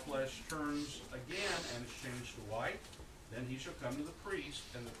the raw flesh turns again and is changed to white, then he shall come to the priest,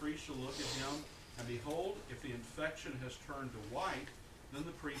 and the priest shall look at him, and behold, if the infection has turned to white, then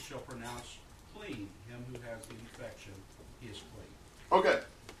the priest shall pronounce clean him who has the infection. He is clean. Okay.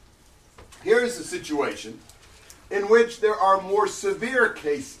 Here is a situation in which there are more severe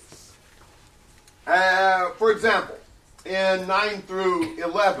cases. For example, in 9 through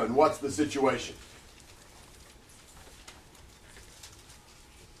 11, what's the situation?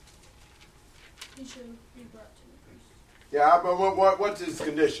 He should be brought to the priest. Yeah, but what's his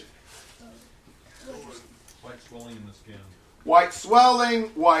condition? White swelling in the skin. White swelling,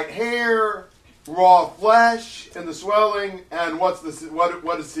 white hair, raw flesh in the swelling, and what's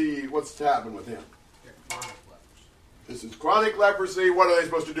to happen with him? Chronic leprosy. This is chronic leprosy. What are they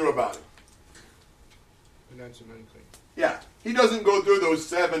supposed to do about it? Pronounce him unclean. Yeah, he doesn't go through those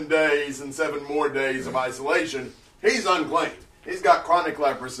 7 days and 7 more days of isolation. He's unclean. He's got chronic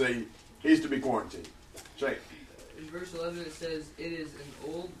leprosy. He's to be quarantined. Shane. In verse 11 it says, It is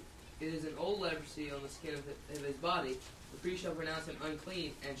an old leprosy on the skin of his body. The priest shall pronounce him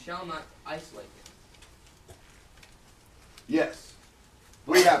unclean and shall not isolate him. Yes.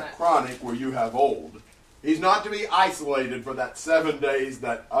 We have chronic where you have old. He's not to be isolated for that 7 days,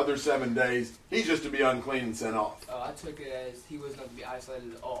 that other 7 days. He's just to be unclean and sent off. Oh, I took it as he was not to be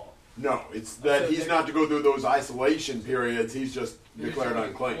isolated at all. No, it's that he's not to go through those isolation periods. He's just declared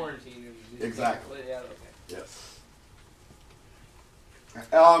unclean. Exactly. Yes.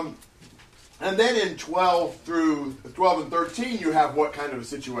 And then in 12 and 13, you have what kind of a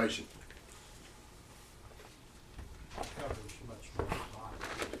situation?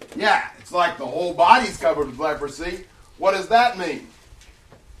 Yeah, it's like the whole body's covered with leprosy. What does that mean?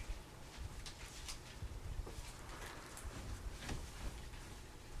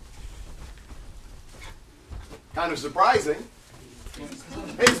 Kind of surprising.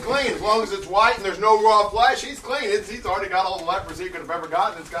 He's clean. As long as it's white and there's no raw flesh, he's clean. He's already got all the leprosy he could have ever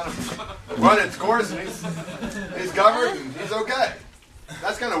gotten. It's kind of run its course, and he's covered, and he's okay.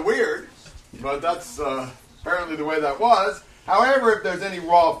 That's kind of weird, but that's apparently the way that was. However, if there's any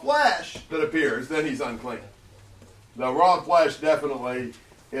raw flesh that appears, then he's unclean. The raw flesh definitely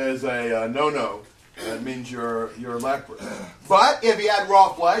is a no-no. That means you're leprous. But if he had raw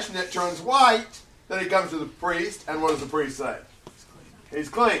flesh and it turns white, then he comes to the priest, and what does the priest say? He's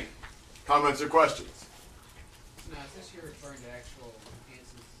clean. Comments or questions? Now, is this you're referring to actual Hansen's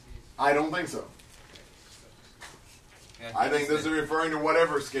disease? I don't think so. Yeah, I think this is referring to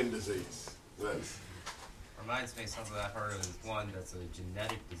whatever skin disease this. Reminds me of something I've heard of is one that's a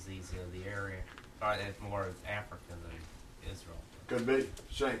genetic disease of the area. Probably more Africa than Israel. Could be.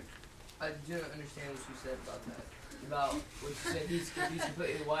 Shane. I didn't understand what you said about that. About what you said he's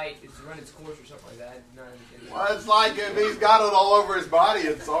completely white, it's run its course or something like that. I did not understand that. Well, it's like if he's got it all over his body,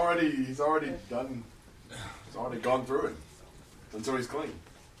 he's already gone through it. And so he's clean.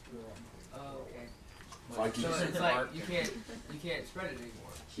 Oh, okay. Like so it's like you can't spread it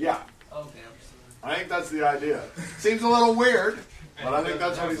anymore. Yeah. Okay. I think that's the idea. Seems a little weird, but I think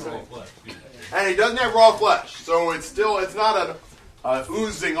that's what he's saying. And he doesn't have raw flesh, so it's not an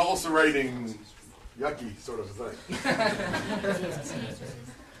oozing, ulcerating, yucky sort of a thing.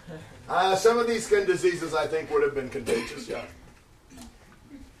 Some of these skin diseases, I think, would have been contagious. Yeah.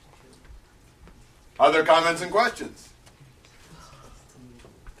 Other comments and questions?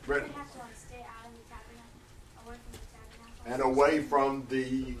 Brittany. And away from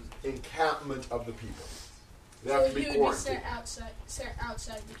the encampment of the people. They have to be quarantined. Sent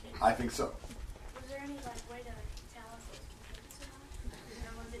outside the camp. I think so. Was there any way to tell if it was contagious or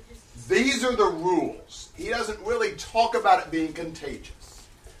not? Or was it just... These are the rules. He doesn't really talk about it being contagious.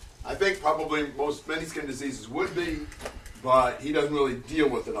 I think probably many skin diseases would be, but he doesn't really deal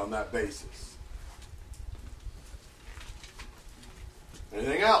with it on that basis.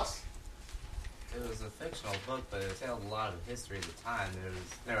 Anything else? It was a fictional book, but it tells a lot of the history of the time.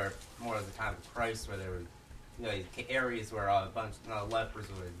 There were more of the time of Christ where there were areas where a bunch of lepers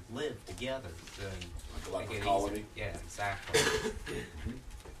would live together. So like a colony? Easy. Yeah, exactly.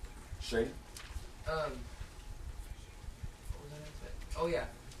 Shane? Oh yeah.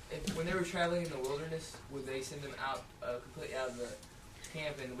 When they were traveling in the wilderness, would they send them out completely out of the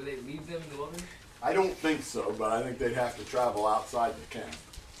camp, and would they leave them in the wilderness? I don't think so, but I think they'd have to travel outside the camp.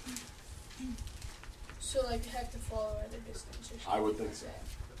 So, like, have to follow at a distance or something? I would think so.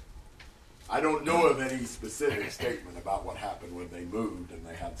 I don't know of any specific statement about what happened when they moved and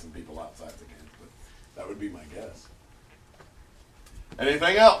they had some people outside the camp, but that would be my guess.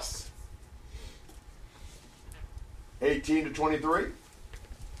 Anything else? 18 to 23.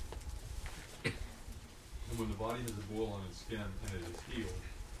 And when the body has a boil on its skin and it is healed,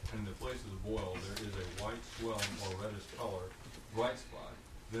 and in the place of the boil there is a white swelling or reddish color, bright spot,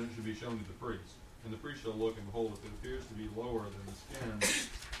 then it should be shown to the priest. And the priest shall look, and behold, if it appears to be lower than the skin,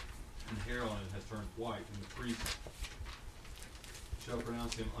 and hair on it has turned white, and the priest shall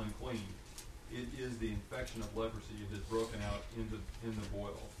pronounce him unclean. It is the infection of leprosy. It has broken out in the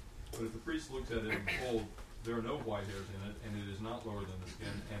boil. But if the priest looks at it, and behold, there are no white hairs in it, and it is not lower than the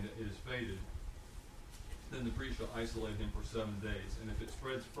skin, and it is faded, then the priest shall isolate him for 7 days. And if it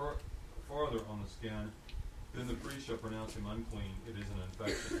spreads farther on the skin, then the priest shall pronounce him unclean. It is an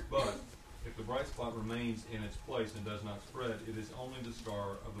infection. But if the bright spot remains in its place and does not spread, it is only the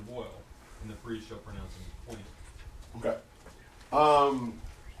scar of the boil, and the priest shall pronounce him clean. Okay.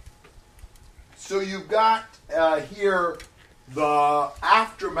 So you've got here the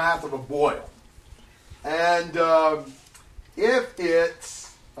aftermath of a boil. And if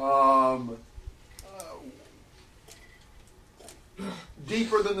it's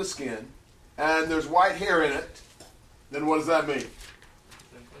deeper than the skin and there's white hair in it, then what does that mean?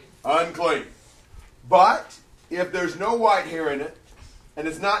 Unclean. But if there's no white hair in it and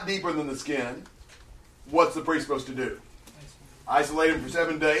it's not deeper than the skin, what's the priest supposed to do? Isolate him for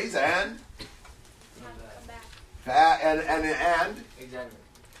 7 days and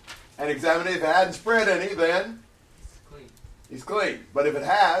examine it. If it hadn't spread any, then he's clean. But if it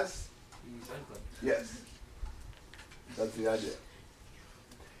has, he's unclean. Yes. That's the idea.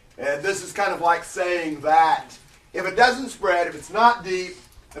 And this is kind of like saying that if it doesn't spread, if it's not deep,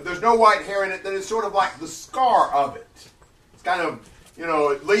 if there's no white hair in it, then it's sort of like the scar of it. It's kind of,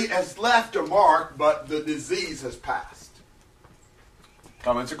 it has left a mark, but the disease has passed.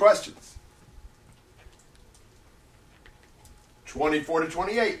 Comments or questions? 24 to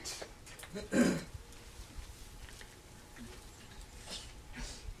 28. But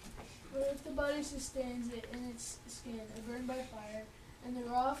if the body sustains it in its skin, burned by fire, and the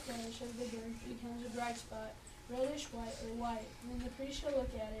raw flesh of the burnt becomes a bright spot, reddish white or white, then the priest shall look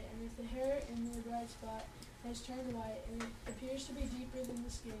at it, and if the hair in the bright spot has turned white, and it appears to be deeper than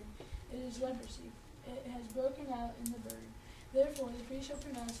the skin, it is leprosy. It has broken out in the burn. Therefore the priest shall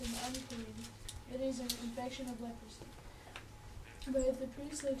pronounce him unclean. It is an infection of leprosy. But if the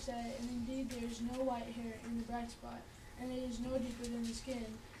priest looks at it, and indeed there is no white hair in the bright spot, and it is no deeper than the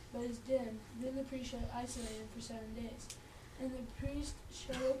skin, but is dim, then the priest shall isolate him for 7 days. And the priest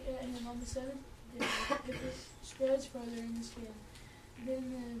shall look at him on the 7th day. If it spreads further in the skin, then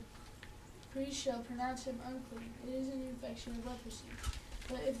the priest shall pronounce him unclean. It is an infection of leprosy.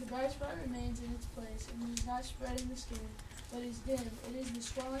 But if the bright spot remains in its place, and does not spread in the skin, but is dim, it is the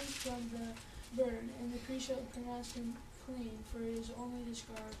swelling from the burn, and the priest shall pronounce him clean, for it is only the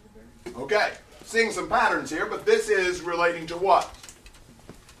scar of the burn. Okay, seeing some patterns here, but this is relating to what?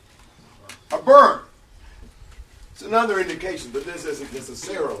 A burn. It's another indication that this isn't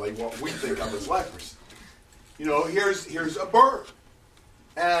necessarily what we think of as leprosy. Here's a burn.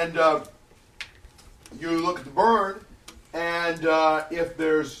 And you look at the burn, and if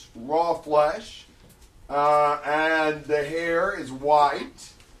there's raw flesh, and the hair is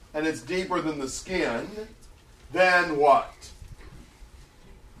white, and it's deeper than the skin, then what?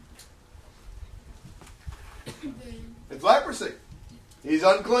 It's leprosy. He's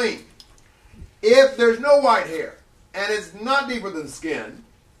unclean. If there's no white hair and it's not deeper than the skin,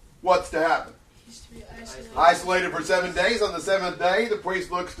 what's to happen? He's to be Isolated for 7 days. On the 7th day, the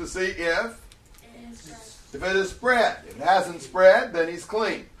priest looks to see if it has spread. If it hasn't spread, then he's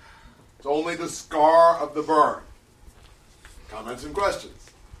clean. It's only the scar of the burn. Comments and questions?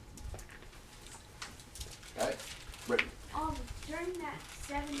 Okay. Brittany. During that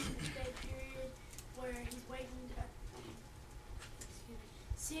 7-day period where he's waiting to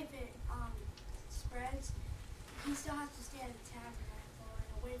see if it spreads, he still has to stay at the tabernacle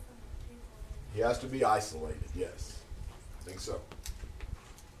and away from the people. He has to be isolated, yes. I think so.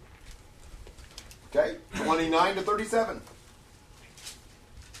 Okay, 29 to 37.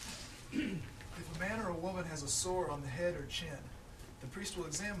 If a man or a woman has a sore on the head or chin, the priest will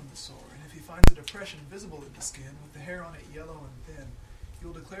examine the sore, and if he finds a depression visible in the skin, with the hair on it yellow and thin, he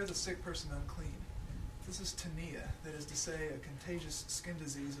will declare the sick person unclean. This is tinea, that is to say, a contagious skin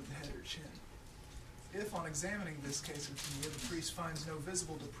disease of the head or chin. If, on examining this case of tinea, the priest finds no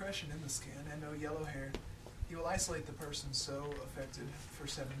visible depression in the skin and no yellow hair, he will isolate the person so affected for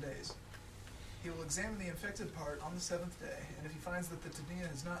 7 days. He will examine the infected part on the 7th day, and if he finds that the tinea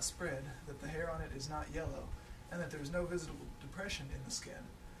has not spread, that the hair on it is not yellow, and that there is no visible depression in the skin,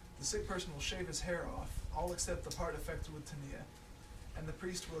 the sick person will shave his hair off, all except the part affected with tinea, and the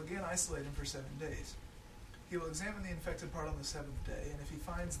priest will again isolate him for 7 days. He will examine the infected part on the 7th day, and if he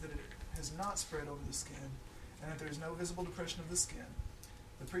finds that it has not spread over the skin, and that there is no visible depression of the skin,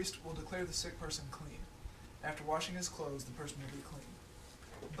 the priest will declare the sick person clean. After washing his clothes, the person will be clean.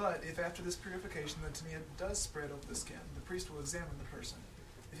 But if after this purification the tinea does spread over the skin, the priest will examine the person.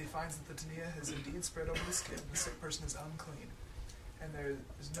 If he finds that the tinea has indeed spread over the skin, the sick person is unclean, and there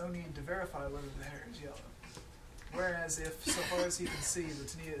is no need to verify whether the hair is yellow. Whereas if, so far as he can see, the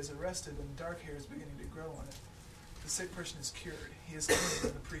tinea is arrested and dark hair is beginning to grow on it, the sick person is cured. He is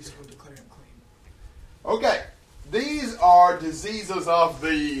clean, and the priest will declare him clean. Okay, these are diseases of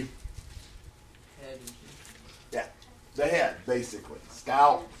the Head. the head, basically,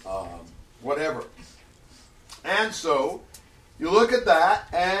 scalp, whatever. And so you look at that,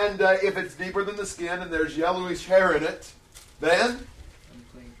 and if it's deeper than the skin and there's yellowish hair in it, then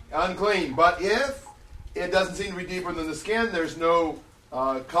unclean. But if it doesn't seem to be deeper than the skin, there's no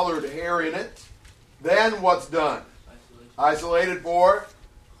colored hair in it, then what's done? Isolated for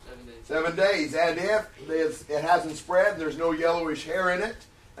 7 days. And if it hasn't spread and there's no yellowish hair in it,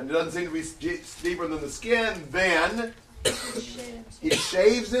 and it doesn't seem to be deeper than the skin, then he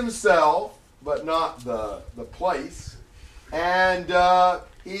shaves himself, but not the place, and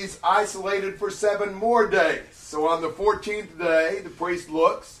he's isolated for 7 more days. So on the 14th day, the priest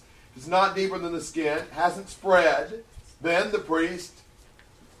looks. If it's not deeper than the skin, hasn't spread, then the priest,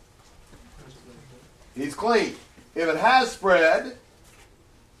 he's clean. If it has spread,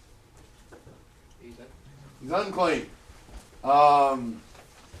 he's unclean.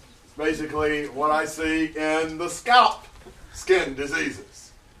 It's basically what I see in the scalp skin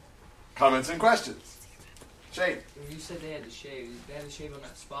diseases. Comments and questions? Shane? When you said they had to shave on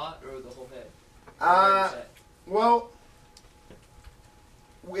that spot or the whole head? Well,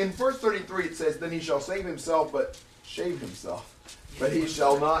 in verse 33 it says, then he shall shave himself, but he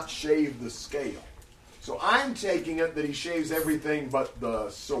shall not shave the scale. So I'm taking it that he shaves everything but the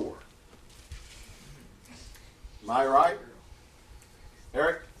sore. Am I right?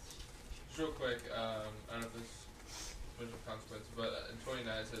 Eric? Just real quick, I don't know if this was a consequence, but in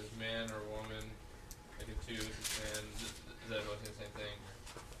 29 it says man or woman, like in 2 it's man. Is that both the same thing?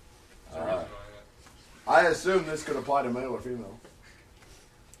 Is there a reason why I assume this could apply to male or female.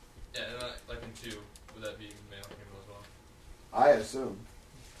 Yeah, and like in 2, would that be male or female as well? I assume.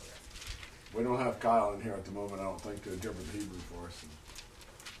 We don't have Kyle in here at the moment, I don't think, to interpret the Hebrew for us.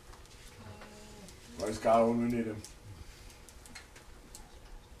 Where's Kyle when we need him?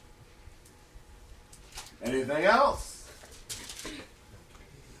 Anything else?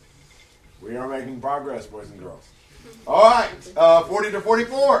 We are making progress, boys and girls. All right, 40 to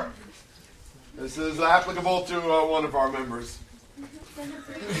 44. This is applicable to one of our members.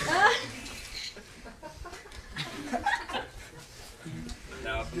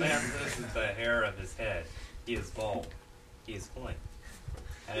 Now, if man loses the hair of his head, he is bald. He is clean.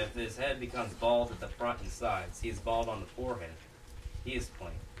 And if his head becomes bald at the front and sides, he is bald on the forehead, he is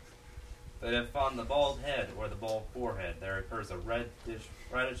clean. But if on the bald head or the bald forehead there occurs a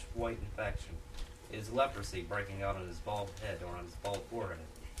reddish white infection, it is leprosy breaking out on his bald head or on his bald forehead.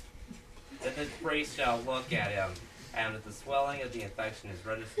 Then the priest shall look at him, and if the swelling of the infection is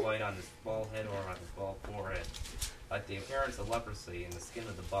reddish white on his bald head or on his bald forehead, like the appearance of leprosy in the skin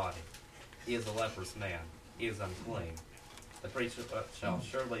of the body, he is a leprous man. He is unclean. The priest shall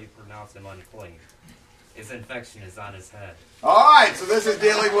surely pronounce him unclean. His infection is on his head. All right, so this is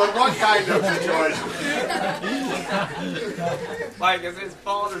dealing with what kind of situation? Like, is his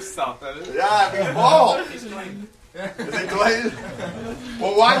bald or something? Yeah, if he's bald. He's clean. Is he clean?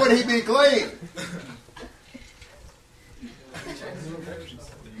 Well, why would he be clean?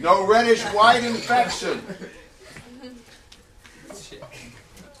 No reddish white infection.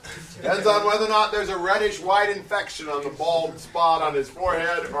 Depends on whether or not there's a reddish white infection on the bald spot on his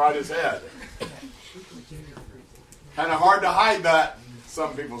forehead or on his head. Kind of hard to hide that in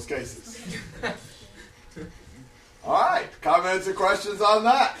some people's cases. All right, comments or questions on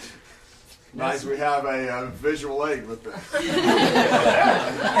that? Nice, we have a visual aid with this.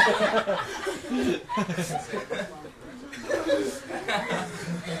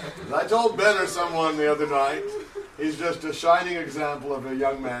 I told Ben or someone the other night, He's just a shining example of a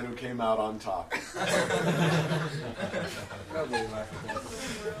young man who came out on top.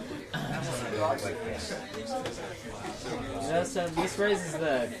 So this raises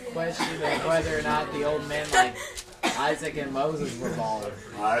the question of whether or not the old men like Isaac and Moses were bald.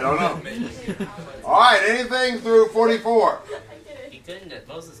 I don't know. All right, anything through 44? He couldn't.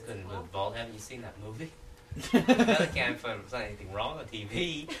 Moses couldn't move bald. Haven't you seen that movie? I can't find anything wrong on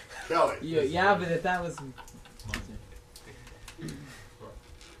TV. Kelly. Yeah, but if that was. It's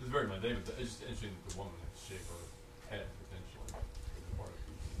very mundane, but it's just interesting that the woman had to shave her head potentially as part of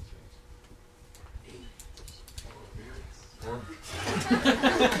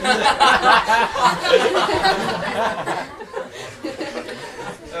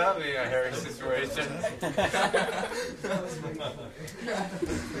That'll be a hairy situation.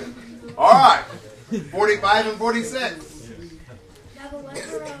 All right, 45 and 46. Now the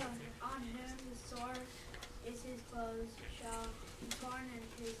leper on whom the sore is his clothes shall be torn and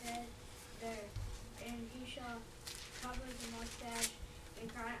his head bare, and he shall cover the mustache and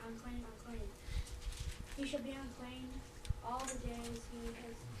cry, unclean, unclean. He shall be unclean all the days he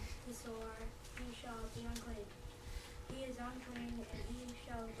has the sore, he shall be unclean. He is unclean, and he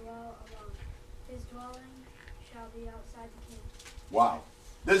shall dwell alone. His dwelling shall be outside the camp. Wow.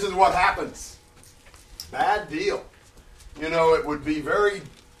 This is what happens. Bad deal. You know, it would be very,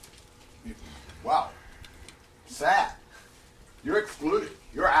 sad. You're excluded.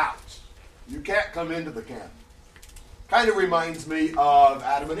 You're out. You can't come into the camp. Kind of reminds me of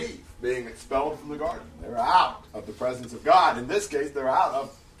Adam and Eve being expelled from the garden. They're out of the presence of God. In this case, they're out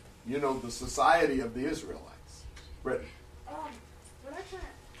of, the society of the Israelites. Brittany.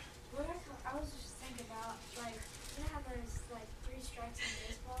 I was just thinking about, like, you know how there's, like, 3 strikes in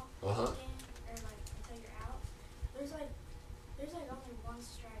baseball Uh-huh. game, or, like, until you're out? There's only 1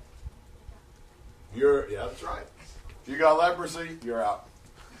 strike. Yeah, that's right. If you got leprosy, you're out.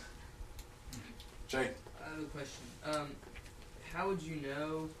 Shane. I have a question. How would you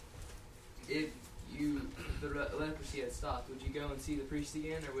know if the leprosy had stopped? Would you go and see the priest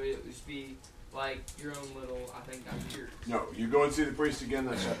again, or would it just be like your own little, I think I'm cured? No, you go and see the priest again,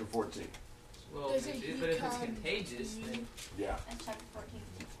 that's chapter 14. Well, but if it's contagious, then... Yeah. That's chapter 14.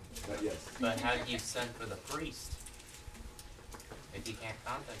 Yes. But how do you send for the priest if you can't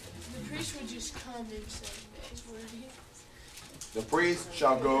contact him? The priest would just come in 7 days. The priest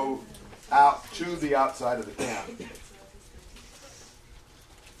shall go out to the outside of the camp.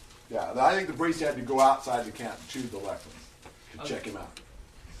 Yeah, I think the priest had to go outside the camp to the leper to check him out.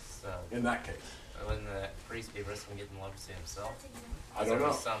 So, in that case. Wouldn't the priest be risking getting leprosy himself? I don't There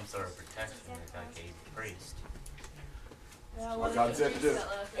was know. some sort of protection that God gave the priest. What God said to do.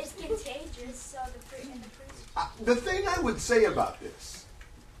 It's contagious, so the priest. The thing I would say about this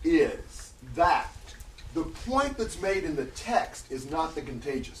is that the point that's made in the text is not the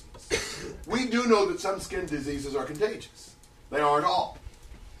contagiousness. We do know that some skin diseases are contagious. They aren't all.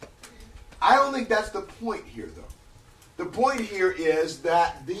 I don't think that's the point here, though. The point here is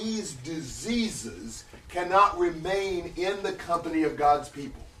that these diseases cannot remain in the company of God's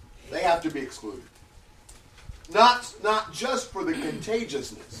people. They have to be excluded. Not just for the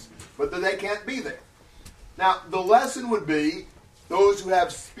contagiousness, but that they can't be there. Now, the lesson would be those who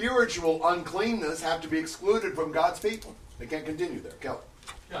have spiritual uncleanness have to be excluded from God's people. They can't continue there. Kelly.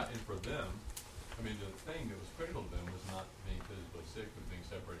 Yeah, and for them, I mean, the thing that was critical to them was not being physically sick, but being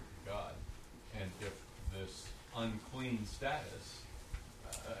separated from God. And if this unclean status,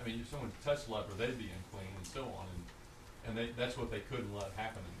 I mean, if someone touched leper, they'd be unclean and so on. And that's what they couldn't let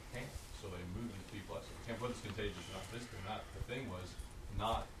happen in the camp. So they moved these people out. So the camp was contagious, not physical. The thing was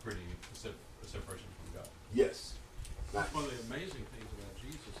not creating a separation from God. Yes. That's one of the amazing things about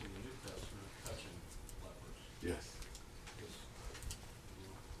Jesus in the New Testament, touching lepers. Yes. It's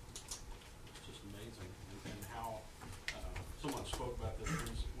just amazing. And how someone spoke about this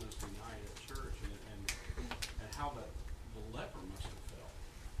Wednesday night at church, and how the leper must have felt.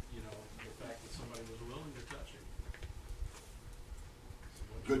 The fact that somebody was willing to touch him.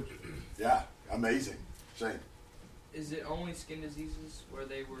 Good. Yeah. Amazing. Shane. Is it only skin diseases where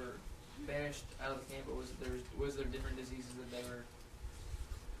they were banished out of the camp, or was there different diseases that they were?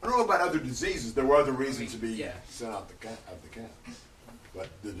 I don't know about other diseases. There were other reasons to be sent out of the camp. But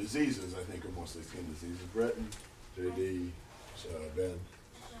the diseases, I think, are mostly skin diseases. Breton, JD, Ben.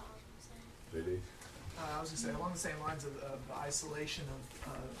 JD. I was going to say, along the same lines of the isolation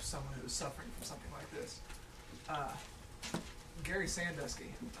of someone who is suffering from something like this. Gary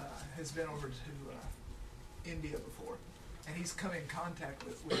Sandusky has been over to India before, and he's come in contact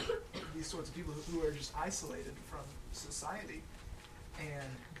with these sorts of people who are just isolated from society, and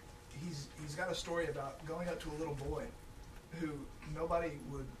he's got a story about going up to a little boy who nobody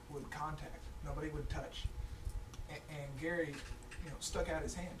would contact, nobody would touch, and Gary, stuck out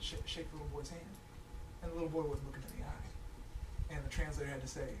his hand, shake the little boy's hand, and the little boy wouldn't look him in the eye, and the translator had to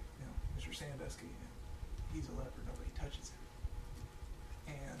say, Mr. Sandusky, he's a leper, nobody touches him.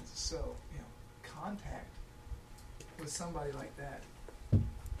 And so, contact with somebody like that,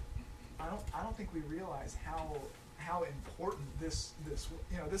 I don't think we realize how important this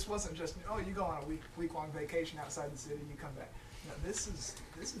wasn't just, you go on a week-long vacation outside the city, you come back. This is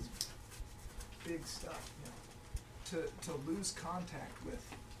big stuff, to lose contact with,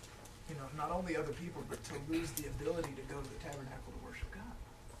 not only other people, but to lose the ability to go to the tabernacle to worship God.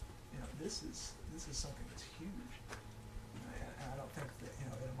 This is something that's huge. And I don't think that, in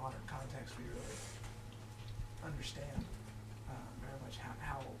a modern context, we really understand very much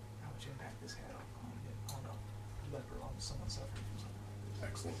how much impact this had on a leper, on someone suffering from something like this.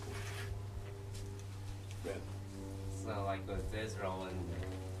 Excellent point. Ben. So, like with Israel and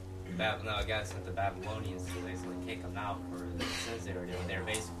I guess with the Babylonians, they basically kick them out for the sins they were doing. They were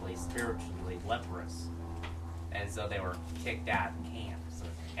basically spiritually leprous, and so they were kicked out of camp. So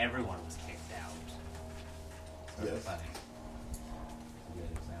everyone was kicked out. So yes. Funny. A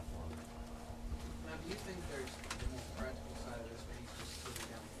good example of it. Now, do you think there's a more practical side of this, where he's just putting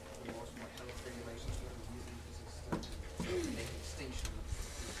down more health regulations, where he's using this to make an extinction of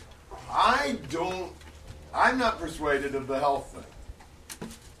I'm not persuaded of the health thing.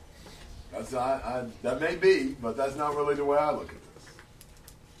 That may be, but that's not really the way I look at this.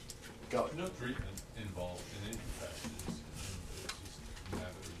 Kelly. No treatment involved in any fashion. It's just you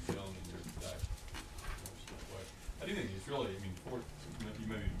have it as young and you're back. I do think it's really, you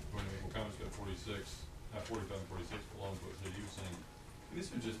may be going to make comments about 45 and 46 belongs to what you were saying. This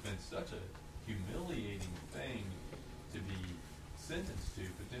has just been such a humiliating thing to be sentenced to,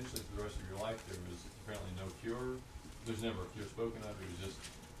 potentially for the rest of your life. There was apparently no cure. There's never a cure spoken of. It was just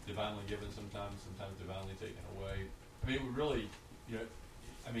divinely given sometimes divinely taken away. I mean, it would really,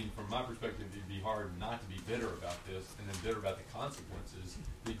 from my perspective, it'd be hard not to be bitter about this, and then bitter about the consequences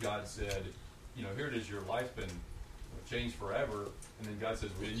that God said, here it is, your life's been changed forever, and then God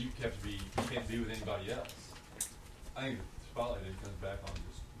says, well, you can't be with anybody else. I think the spotlight then comes back on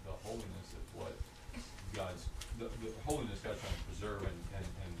just the holiness of what the holiness God's trying to preserve and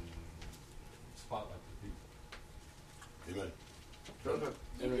spotlight the people. Amen.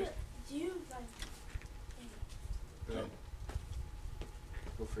 Do you like?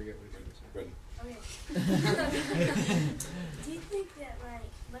 We'll forget what he was Okay. Do you think that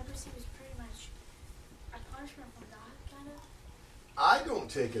leprosy was pretty much a punishment from God, kind of? I don't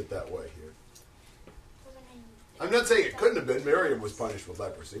take it that way here. Well, I'm not saying it couldn't have been. Miriam was punished with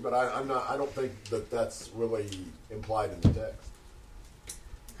leprosy, but I don't think that's really implied in the text.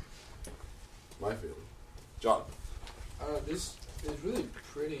 My feeling. John. This is really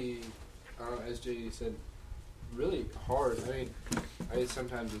pretty, as JD said, really hard.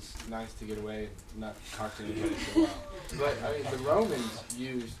 Sometimes it's nice to get away and not talk to anybody for a while. But, the Romans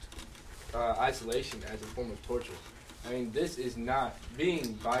used isolation as a form of torture. This is not,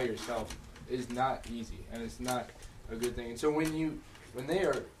 being by yourself is not easy, and it's not a good thing. And so when they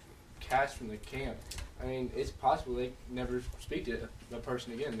are cast from the camp, it's possible they never speak to a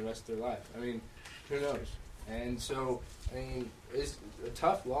person again the rest of their life. Who knows? And so, it's a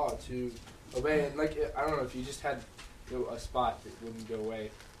tough law to obey. And I don't know, if you just had a spot that wouldn't go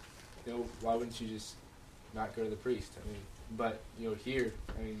away, why wouldn't you just not go to the priest? But here,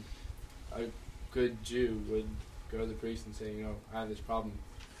 a good Jew would go to the priest and say, I have this problem,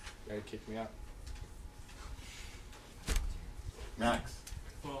 you gotta kick me out. Max.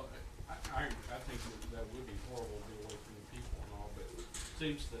 Well, I think that would be horrible to be away from the people and all, but it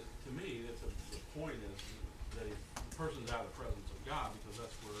seems that to me that the point is that the person's out of the presence of God, because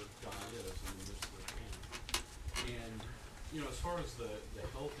that's where God is in the midst of the camp. And as far as the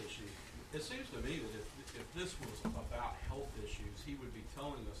health issue, it seems to me that if this was about health issues, he would be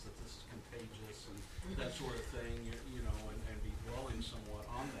telling us that this is contagious and that sort of thing, and be dwelling somewhat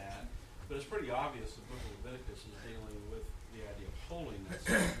on that. But it's pretty obvious the book of Leviticus is dealing with the idea of holiness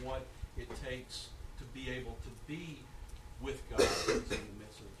and what it takes to be able to be with God in the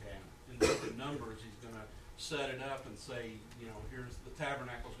midst of the camp. In the book of Numbers, he's going to set it up and say, here's the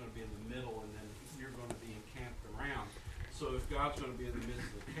tabernacle is going to be in the middle, and then you're going to be encamped around. So if God's going to be in the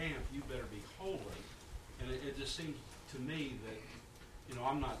midst of the camp, you better be holy. And it just seems to me that,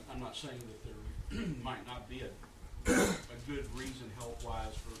 I'm not saying that there might not be a good reason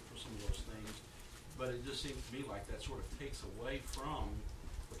health-wise for some of those things, but it just seems to me like that sort of takes away from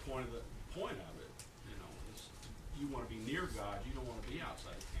the point of it. Is you want to be near God, you don't want to be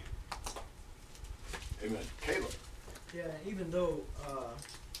outside the camp. Amen. Caleb. Yeah, even though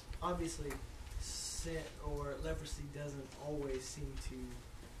obviously sin or leprosy doesn't always seem to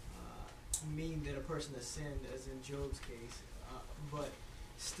mean that a person has sinned, as in Job's case, but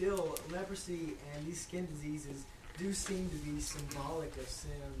still leprosy and these skin diseases do seem to be symbolic of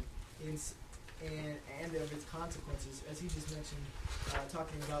sin and of its consequences, as he just mentioned,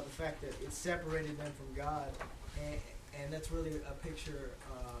 talking about the fact that it separated them from God, and that's really a picture.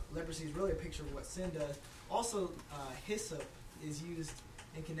 Leprosy is really a picture of what sin does. Also, hyssop is used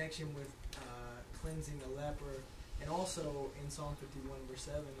in connection with cleansing a leper, and also in Psalm 51, verse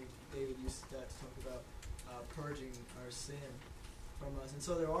 7, David uses that to talk about purging our sin from us. And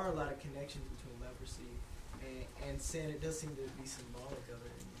so there are a lot of connections between leprosy and sin. It does seem to be symbolic of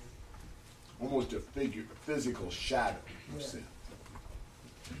it. Almost a physical shadow of sin.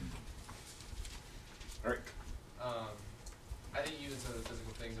 Eric. I think even some of the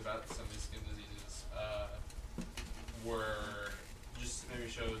physical things about some of these skin diseases were just maybe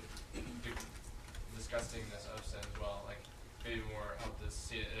showed the disgustingness of sin as well. Like maybe more helped us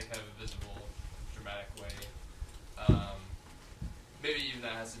see it in a kind of a visible, dramatic way. Maybe even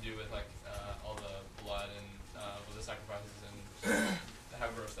that has to do with like all the blood and with the sacrifices and how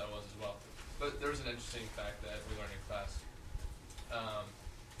gross that was as well. But there was an interesting fact that we learned in class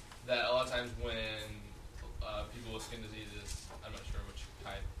that a lot of times when people with skin diseases, I'm not sure which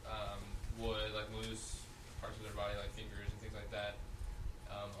type, would like lose parts of their body like fingers and things like that.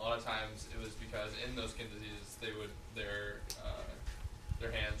 A lot of times it was because in those skin diseases they would their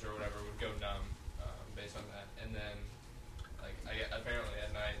hands or whatever would go numb based on that, and then like apparently at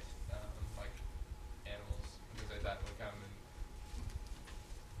night like animals and things like that would come and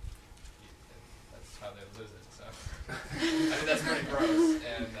eat it. That's how they lose it. So I mean that's pretty gross,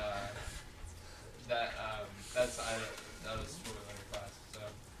 and that was what we learned in class. So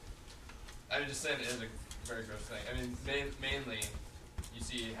I mean, just sin is a very gross thing. I mean, mainly you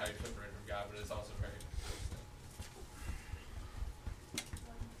see how you separate from God, but it's also very gross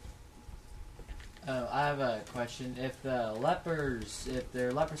thing. I have a question. If their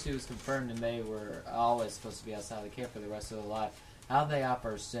leprosy was confirmed and they were always supposed to be outside of the camp for the rest of their life, how do they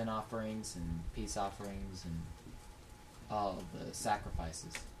offer sin offerings and peace offerings and all of the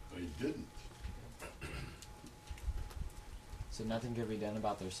sacrifices? They didn't. So nothing could be done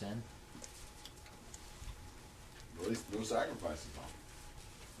about their sin? At least no sacrifices on them.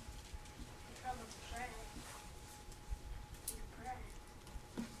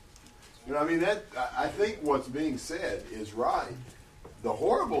 You know, I mean, I think what's being said is right. The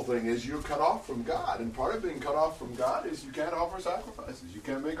horrible thing is you're cut off from God, and part of being cut off from God is you can't offer sacrifices. You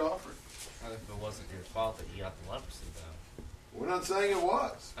can't make offerings. What if it wasn't your fault that you got the leprosy, though? We're not saying it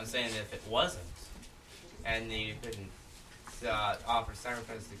was. I'm saying if it wasn't, and you couldn't offer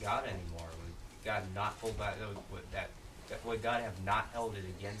sacrifice to God anymore, would God not hold back? Would God have not held it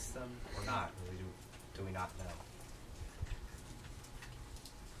against them, or not? Or do we not know?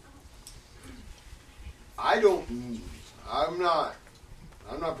 I'm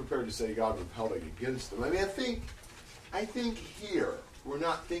not prepared to say God would have held it against them. I mean, I think here we're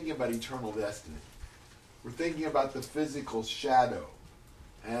not thinking about eternal destiny. We're thinking about the physical shadow.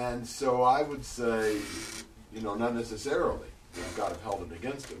 And so I would say, not necessarily would God have held it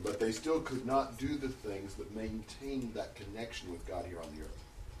against them, but they still could not do the things that maintain that connection with God here on the earth.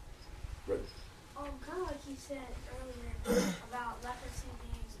 Right. Kind of like you said earlier about leprosy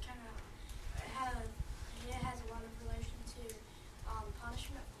being kind of it has a lot of relation to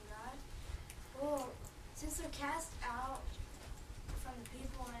punishment from God. Well, since they're cast out from the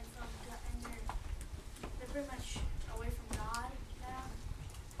people and from God, and they're pretty much away from God now,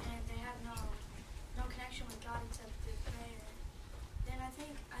 and they have no connection with God except through prayer. Then I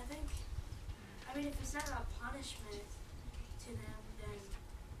think if it's not a punishment to them, then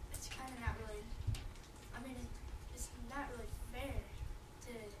it's kind of not really. It's not really fair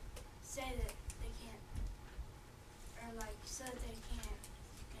to say that they can't, or so that they can't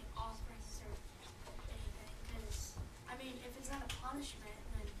make offerings or anything. Because if it's not a punishment,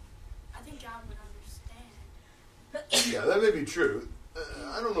 then I think God would understand. Yeah, that may be true.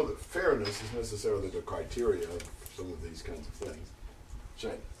 I don't know that fairness is necessarily the criteria of some of these kinds of things.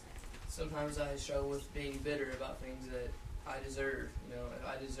 Shane. Sometimes I struggle with being bitter about things that I deserve. If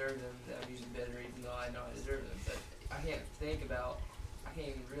I deserve them, then I'm usually bitter, even though I know I deserve them. But I can't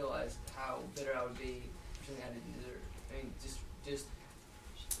even realize how bitter I would be for something I didn't deserve.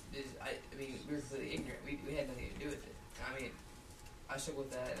 We were completely ignorant. We had nothing to do with it. I struggle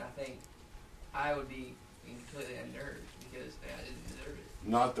with that, and I think I would be completely unnerved because I didn't deserve it.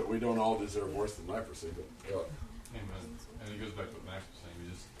 Not that we don't all deserve worse than leprosy, but Amen. And it goes back to what Max was saying.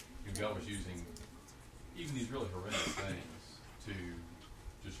 God was using even these really horrendous things to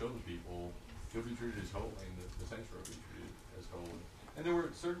show the people you'll be treated as holy, and the sanctuary will be treated as holy. And there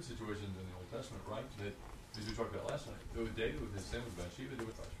were certain situations in the Old Testament, right, that, as we talked about last night, with David with his sin with Bathsheba, they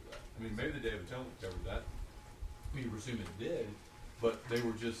would fight for that. I mean, maybe the Day of Atonement covered that. We presume it did, but they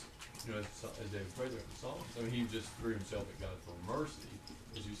were just, as David prayed there in the Psalms, I mean, he just threw himself at God for mercy.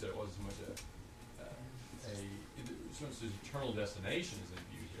 As you said, it wasn't so much so much his eternal destination is in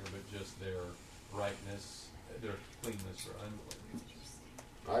view here, but just their rightness, their cleanness or unbelief.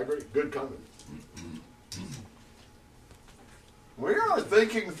 I agree. Good comment. We are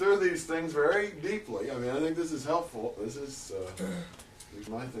thinking through these things very deeply. I mean, I think this is helpful. This is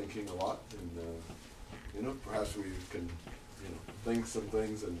my thinking a lot, and perhaps we can, think some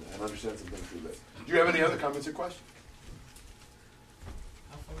things and understand some things through this. Do you have any other comments or questions?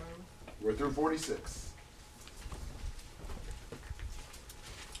 How far are we? We're through 46.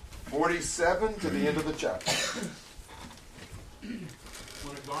 47 to the end of the chapter.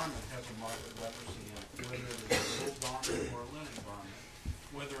 When a garment has a mark of leprosy in it, whether it is a wool garment or a linen garment,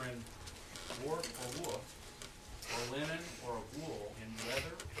 whether in warp or woof, or linen or of wool, in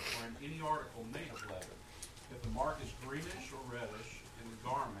leather or in any article made of leather, if the mark is greenish or reddish in the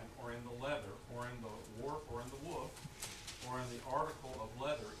garment or in the leather or in the warp or in the woof or in the article of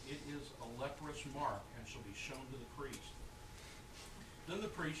leather, it is a leprous mark and shall be shown to the priest. Then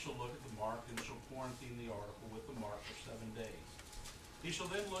the priest shall look at the mark and shall quarantine the article with the mark for 7 days. He shall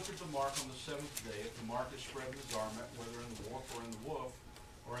then look at the mark on the 7th day. If the mark is spread in the garment, whether in the warp or in the woof,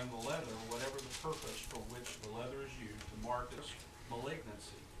 or in the leather, whatever the purpose for which the leather is used, the mark is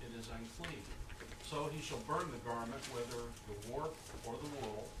malignancy. It is unclean. So he shall burn the garment, whether the warp or the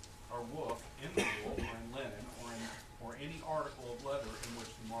wool, or woof, in the wool, or in linen, or any article of leather in which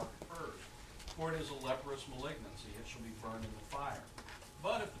the mark occurs. For it is a leprous malignancy. It shall be burned in the fire.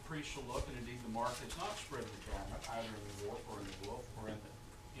 But if the priest shall look, and indeed the mark is not spread in the garment, either in the warp or in the woof, or in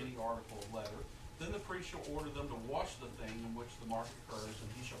any article of leather, then the priest shall order them to wash the thing in which the mark occurs, and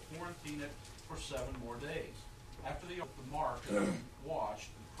he shall quarantine it for 7 more days. After the mark is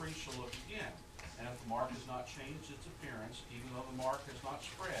washed, the priest shall look again, and if the mark has not changed its appearance, even though the mark has not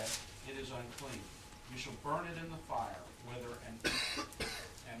spread, it is unclean. You shall burn it in the fire, whether an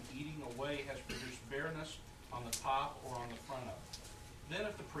eating away has produced bareness on the top or on the front of it. Then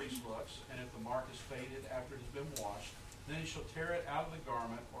if the priest looks, and if the mark is faded after it has been washed, then he shall tear it out of the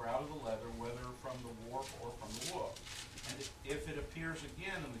garment or out of the leather, whether from the warp or from the woof. And if it appears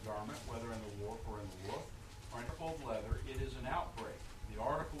again in the garment, whether in the warp or in the woof, or in article of leather, it is an outbreak. The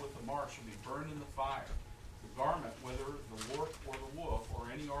article with the mark shall be burned in the fire. The garment, whether the warp or the woof, or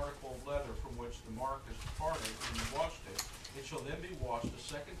any article of leather from which the mark is departed when you washed it, it shall then be washed a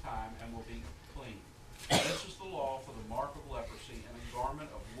second time and will be clean. This is the law for the mark of leprosy in a garment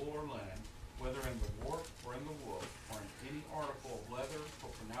of wool or linen, whether in the warp or in the woof, or in any article of leather, for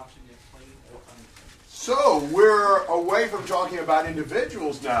pronouncing it clean or unclean. So we're away from talking about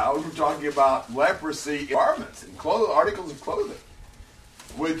individuals now. We're talking about leprosy garments and articles of clothing,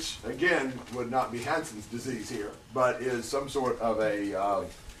 which again would not be Hansen's disease here, but is some sort of a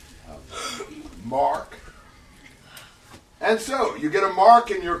mark. And so you get a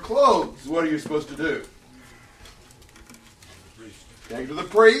mark in your clothes. What are you supposed to do? Take it to the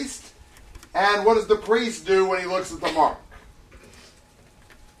priest. And what does the priest do when he looks at the mark?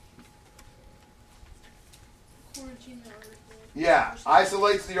 Quarantine the article. Yeah,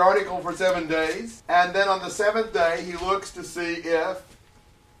 isolates the article for 7 days. And then on the 7th day, he looks to see if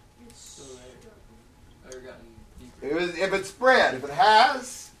it's spread. If it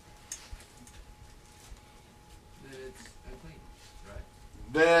has, Then it's unclean, right?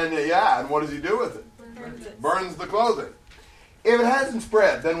 then yeah, and what does he do with it? Burns the clothing. If it hasn't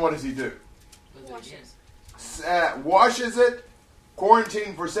spread, then what does he do? Washes it,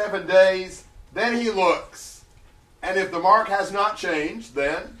 quarantine for 7 days, then he looks. And if the mark has not changed,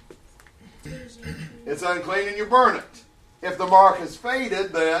 then it's unclean and you burn it. If the mark has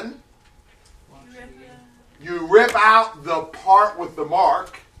faded, then you rip out the part with the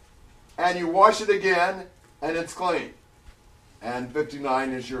mark and you wash it again and it's clean. And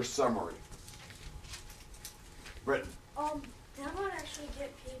 59 is your summary. Britain. That would actually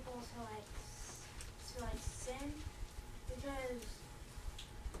get people to sin, because,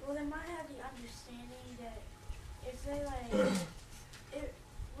 well, they might have the understanding that if they it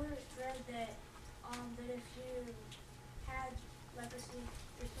was read that if you had leprosy,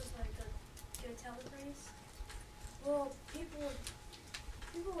 you're supposed to go tell the priest. Well, people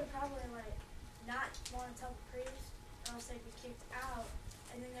would probably not want to tell the priest, or else they'd be kicked out,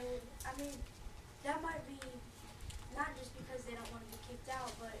 and then they would. I mean, that might be. Not just because they don't want to be kicked out,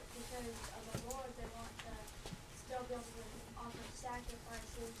 but because of the Lord, they want to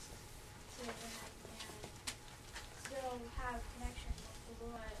sacrifices so that they still have connection with the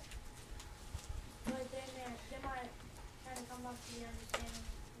Lord. But then they might kind of come up to the understanding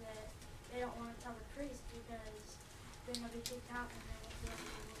that they don't want to tell the priest because then they'll be kicked out and they won't be able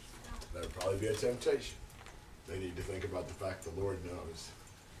to worship God. That would probably be a temptation. They need to think about the fact the Lord knows,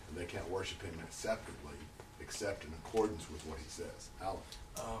 and they can't worship Him acceptably, except in accordance with what He says. Alan?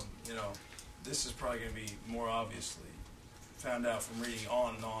 This is probably going to be more obviously found out from reading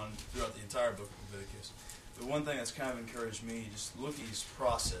on and on throughout the entire book of Leviticus. But one thing that's kind of encouraged me, just look at these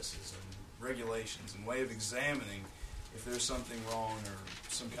processes and regulations and way of examining if there's something wrong or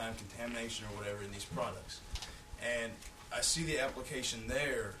some kind of contamination or whatever in these products. And I see the application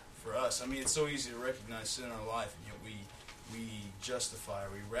there for us. I mean, it's so easy to recognize sin in our life, and yet we justify,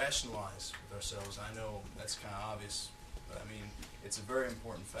 we rationalize with ourselves. I know that's kind of obvious, but I mean, it's a very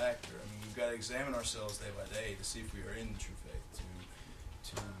important factor. I mean, we've got to examine ourselves day by day to see if we are in the true faith,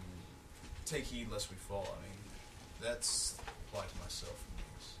 to take heed lest we fall. I mean, that's applied to myself.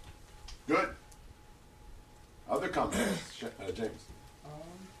 Good. Other comments? James?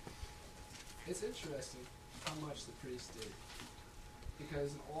 It's interesting how much the priest did.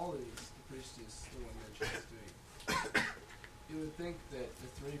 Because in all of these, the priest is the one mentioned as doing. You would think that the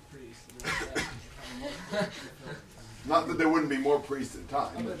three priests that Not that there wouldn't be more priests in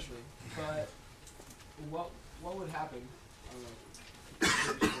time. eventually, but what would happen? I don't know.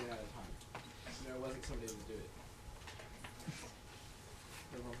 If they ran out of time. And there wasn't somebody to do it.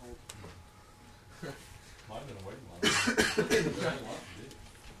 Everyone hold. Might have been a waiting line.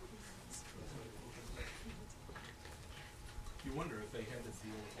 You wonder if they had to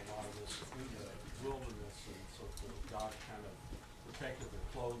deal with a lot of this in the wilderness, and so forth. God kind of protected their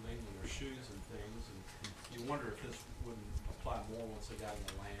clothing and their shoes and things, and you wonder if this wouldn't apply more once they got in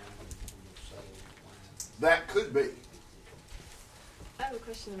the land and they're settled in the land. That could be. I have a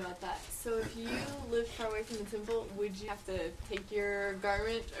question about that. So if you lived far away from the temple, would you have to take your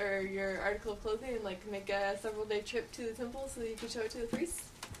garment or your article of clothing and like make a several-day trip to the temple so that you could show it to the priest?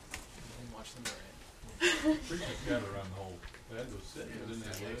 And watch them burn it. Priests just gather around the whole. They had those cities, didn't they?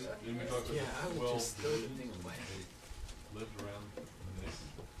 Didn't we talk about Yeah, I would 12 just throw the divisions thing away. that lived around the nation?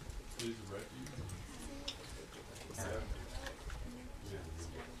 Cities of refuge.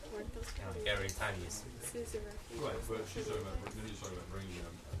 Like every time you see Right, but she's talking about bringing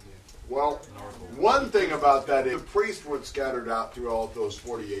them. Well, one thing about that is the priests weren't scattered out through all of those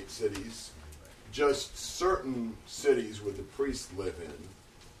 48 cities. Just certain cities would the priests live in,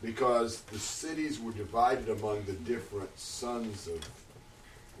 because the cities were divided among the different sons of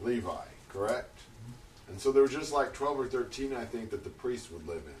Levi, correct? And so there were just like 12 or 13, I think, that the priests would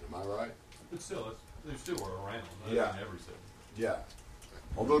live in. Am I right? But still, they still were around. Yeah. In every city. Yeah.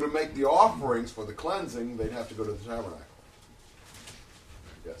 Although to make the offerings for the cleansing, they'd have to go to the tabernacle.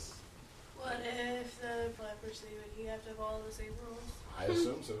 Yes. What if the leprosy, would he have to follow the same rules? I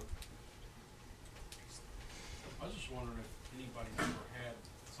assume so. I was just wondering if anybody's ever had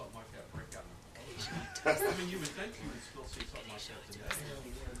something like that break out in their clothes. I mean, you would think you would still see something like that today.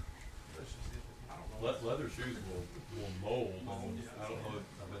 I don't know. Leather shoes will mold. I don't know if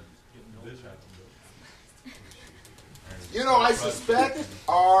this happened. You know, I suspect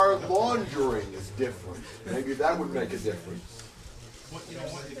our laundering is different. Maybe that would make a difference. What, you know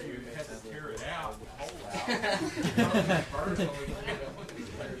what, if you had to tear it out, hold out,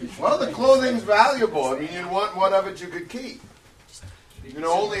 Well, the clothing's valuable. I mean, you want what of it you could keep. You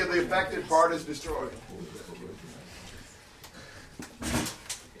know, only the affected part is destroyed.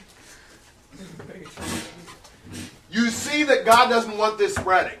 You see that God doesn't want this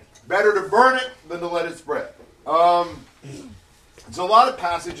spreading. Better to burn it than to let it spread. There's a lot of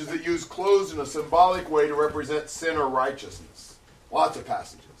passages that use clothes in a symbolic way to represent sin or righteousness. Lots of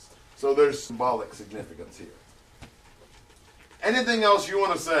passages. So there's symbolic significance here. Anything else you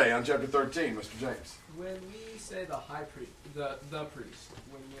want to say on chapter 13, Mr. James? When we say the high priest, the priest,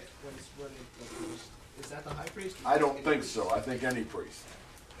 when it's the priest, is that the high priest? I don't think so. I think any priest.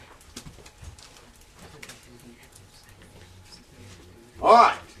 All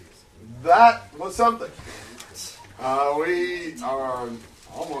right. That was something. We are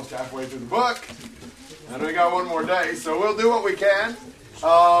almost halfway through the book, and we got one more day, so we'll do what we can.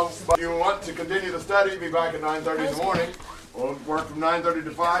 But if you want to continue the study, be back at 9:30 in the morning. We'll work from 9:30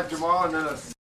 to 5 tomorrow, and then a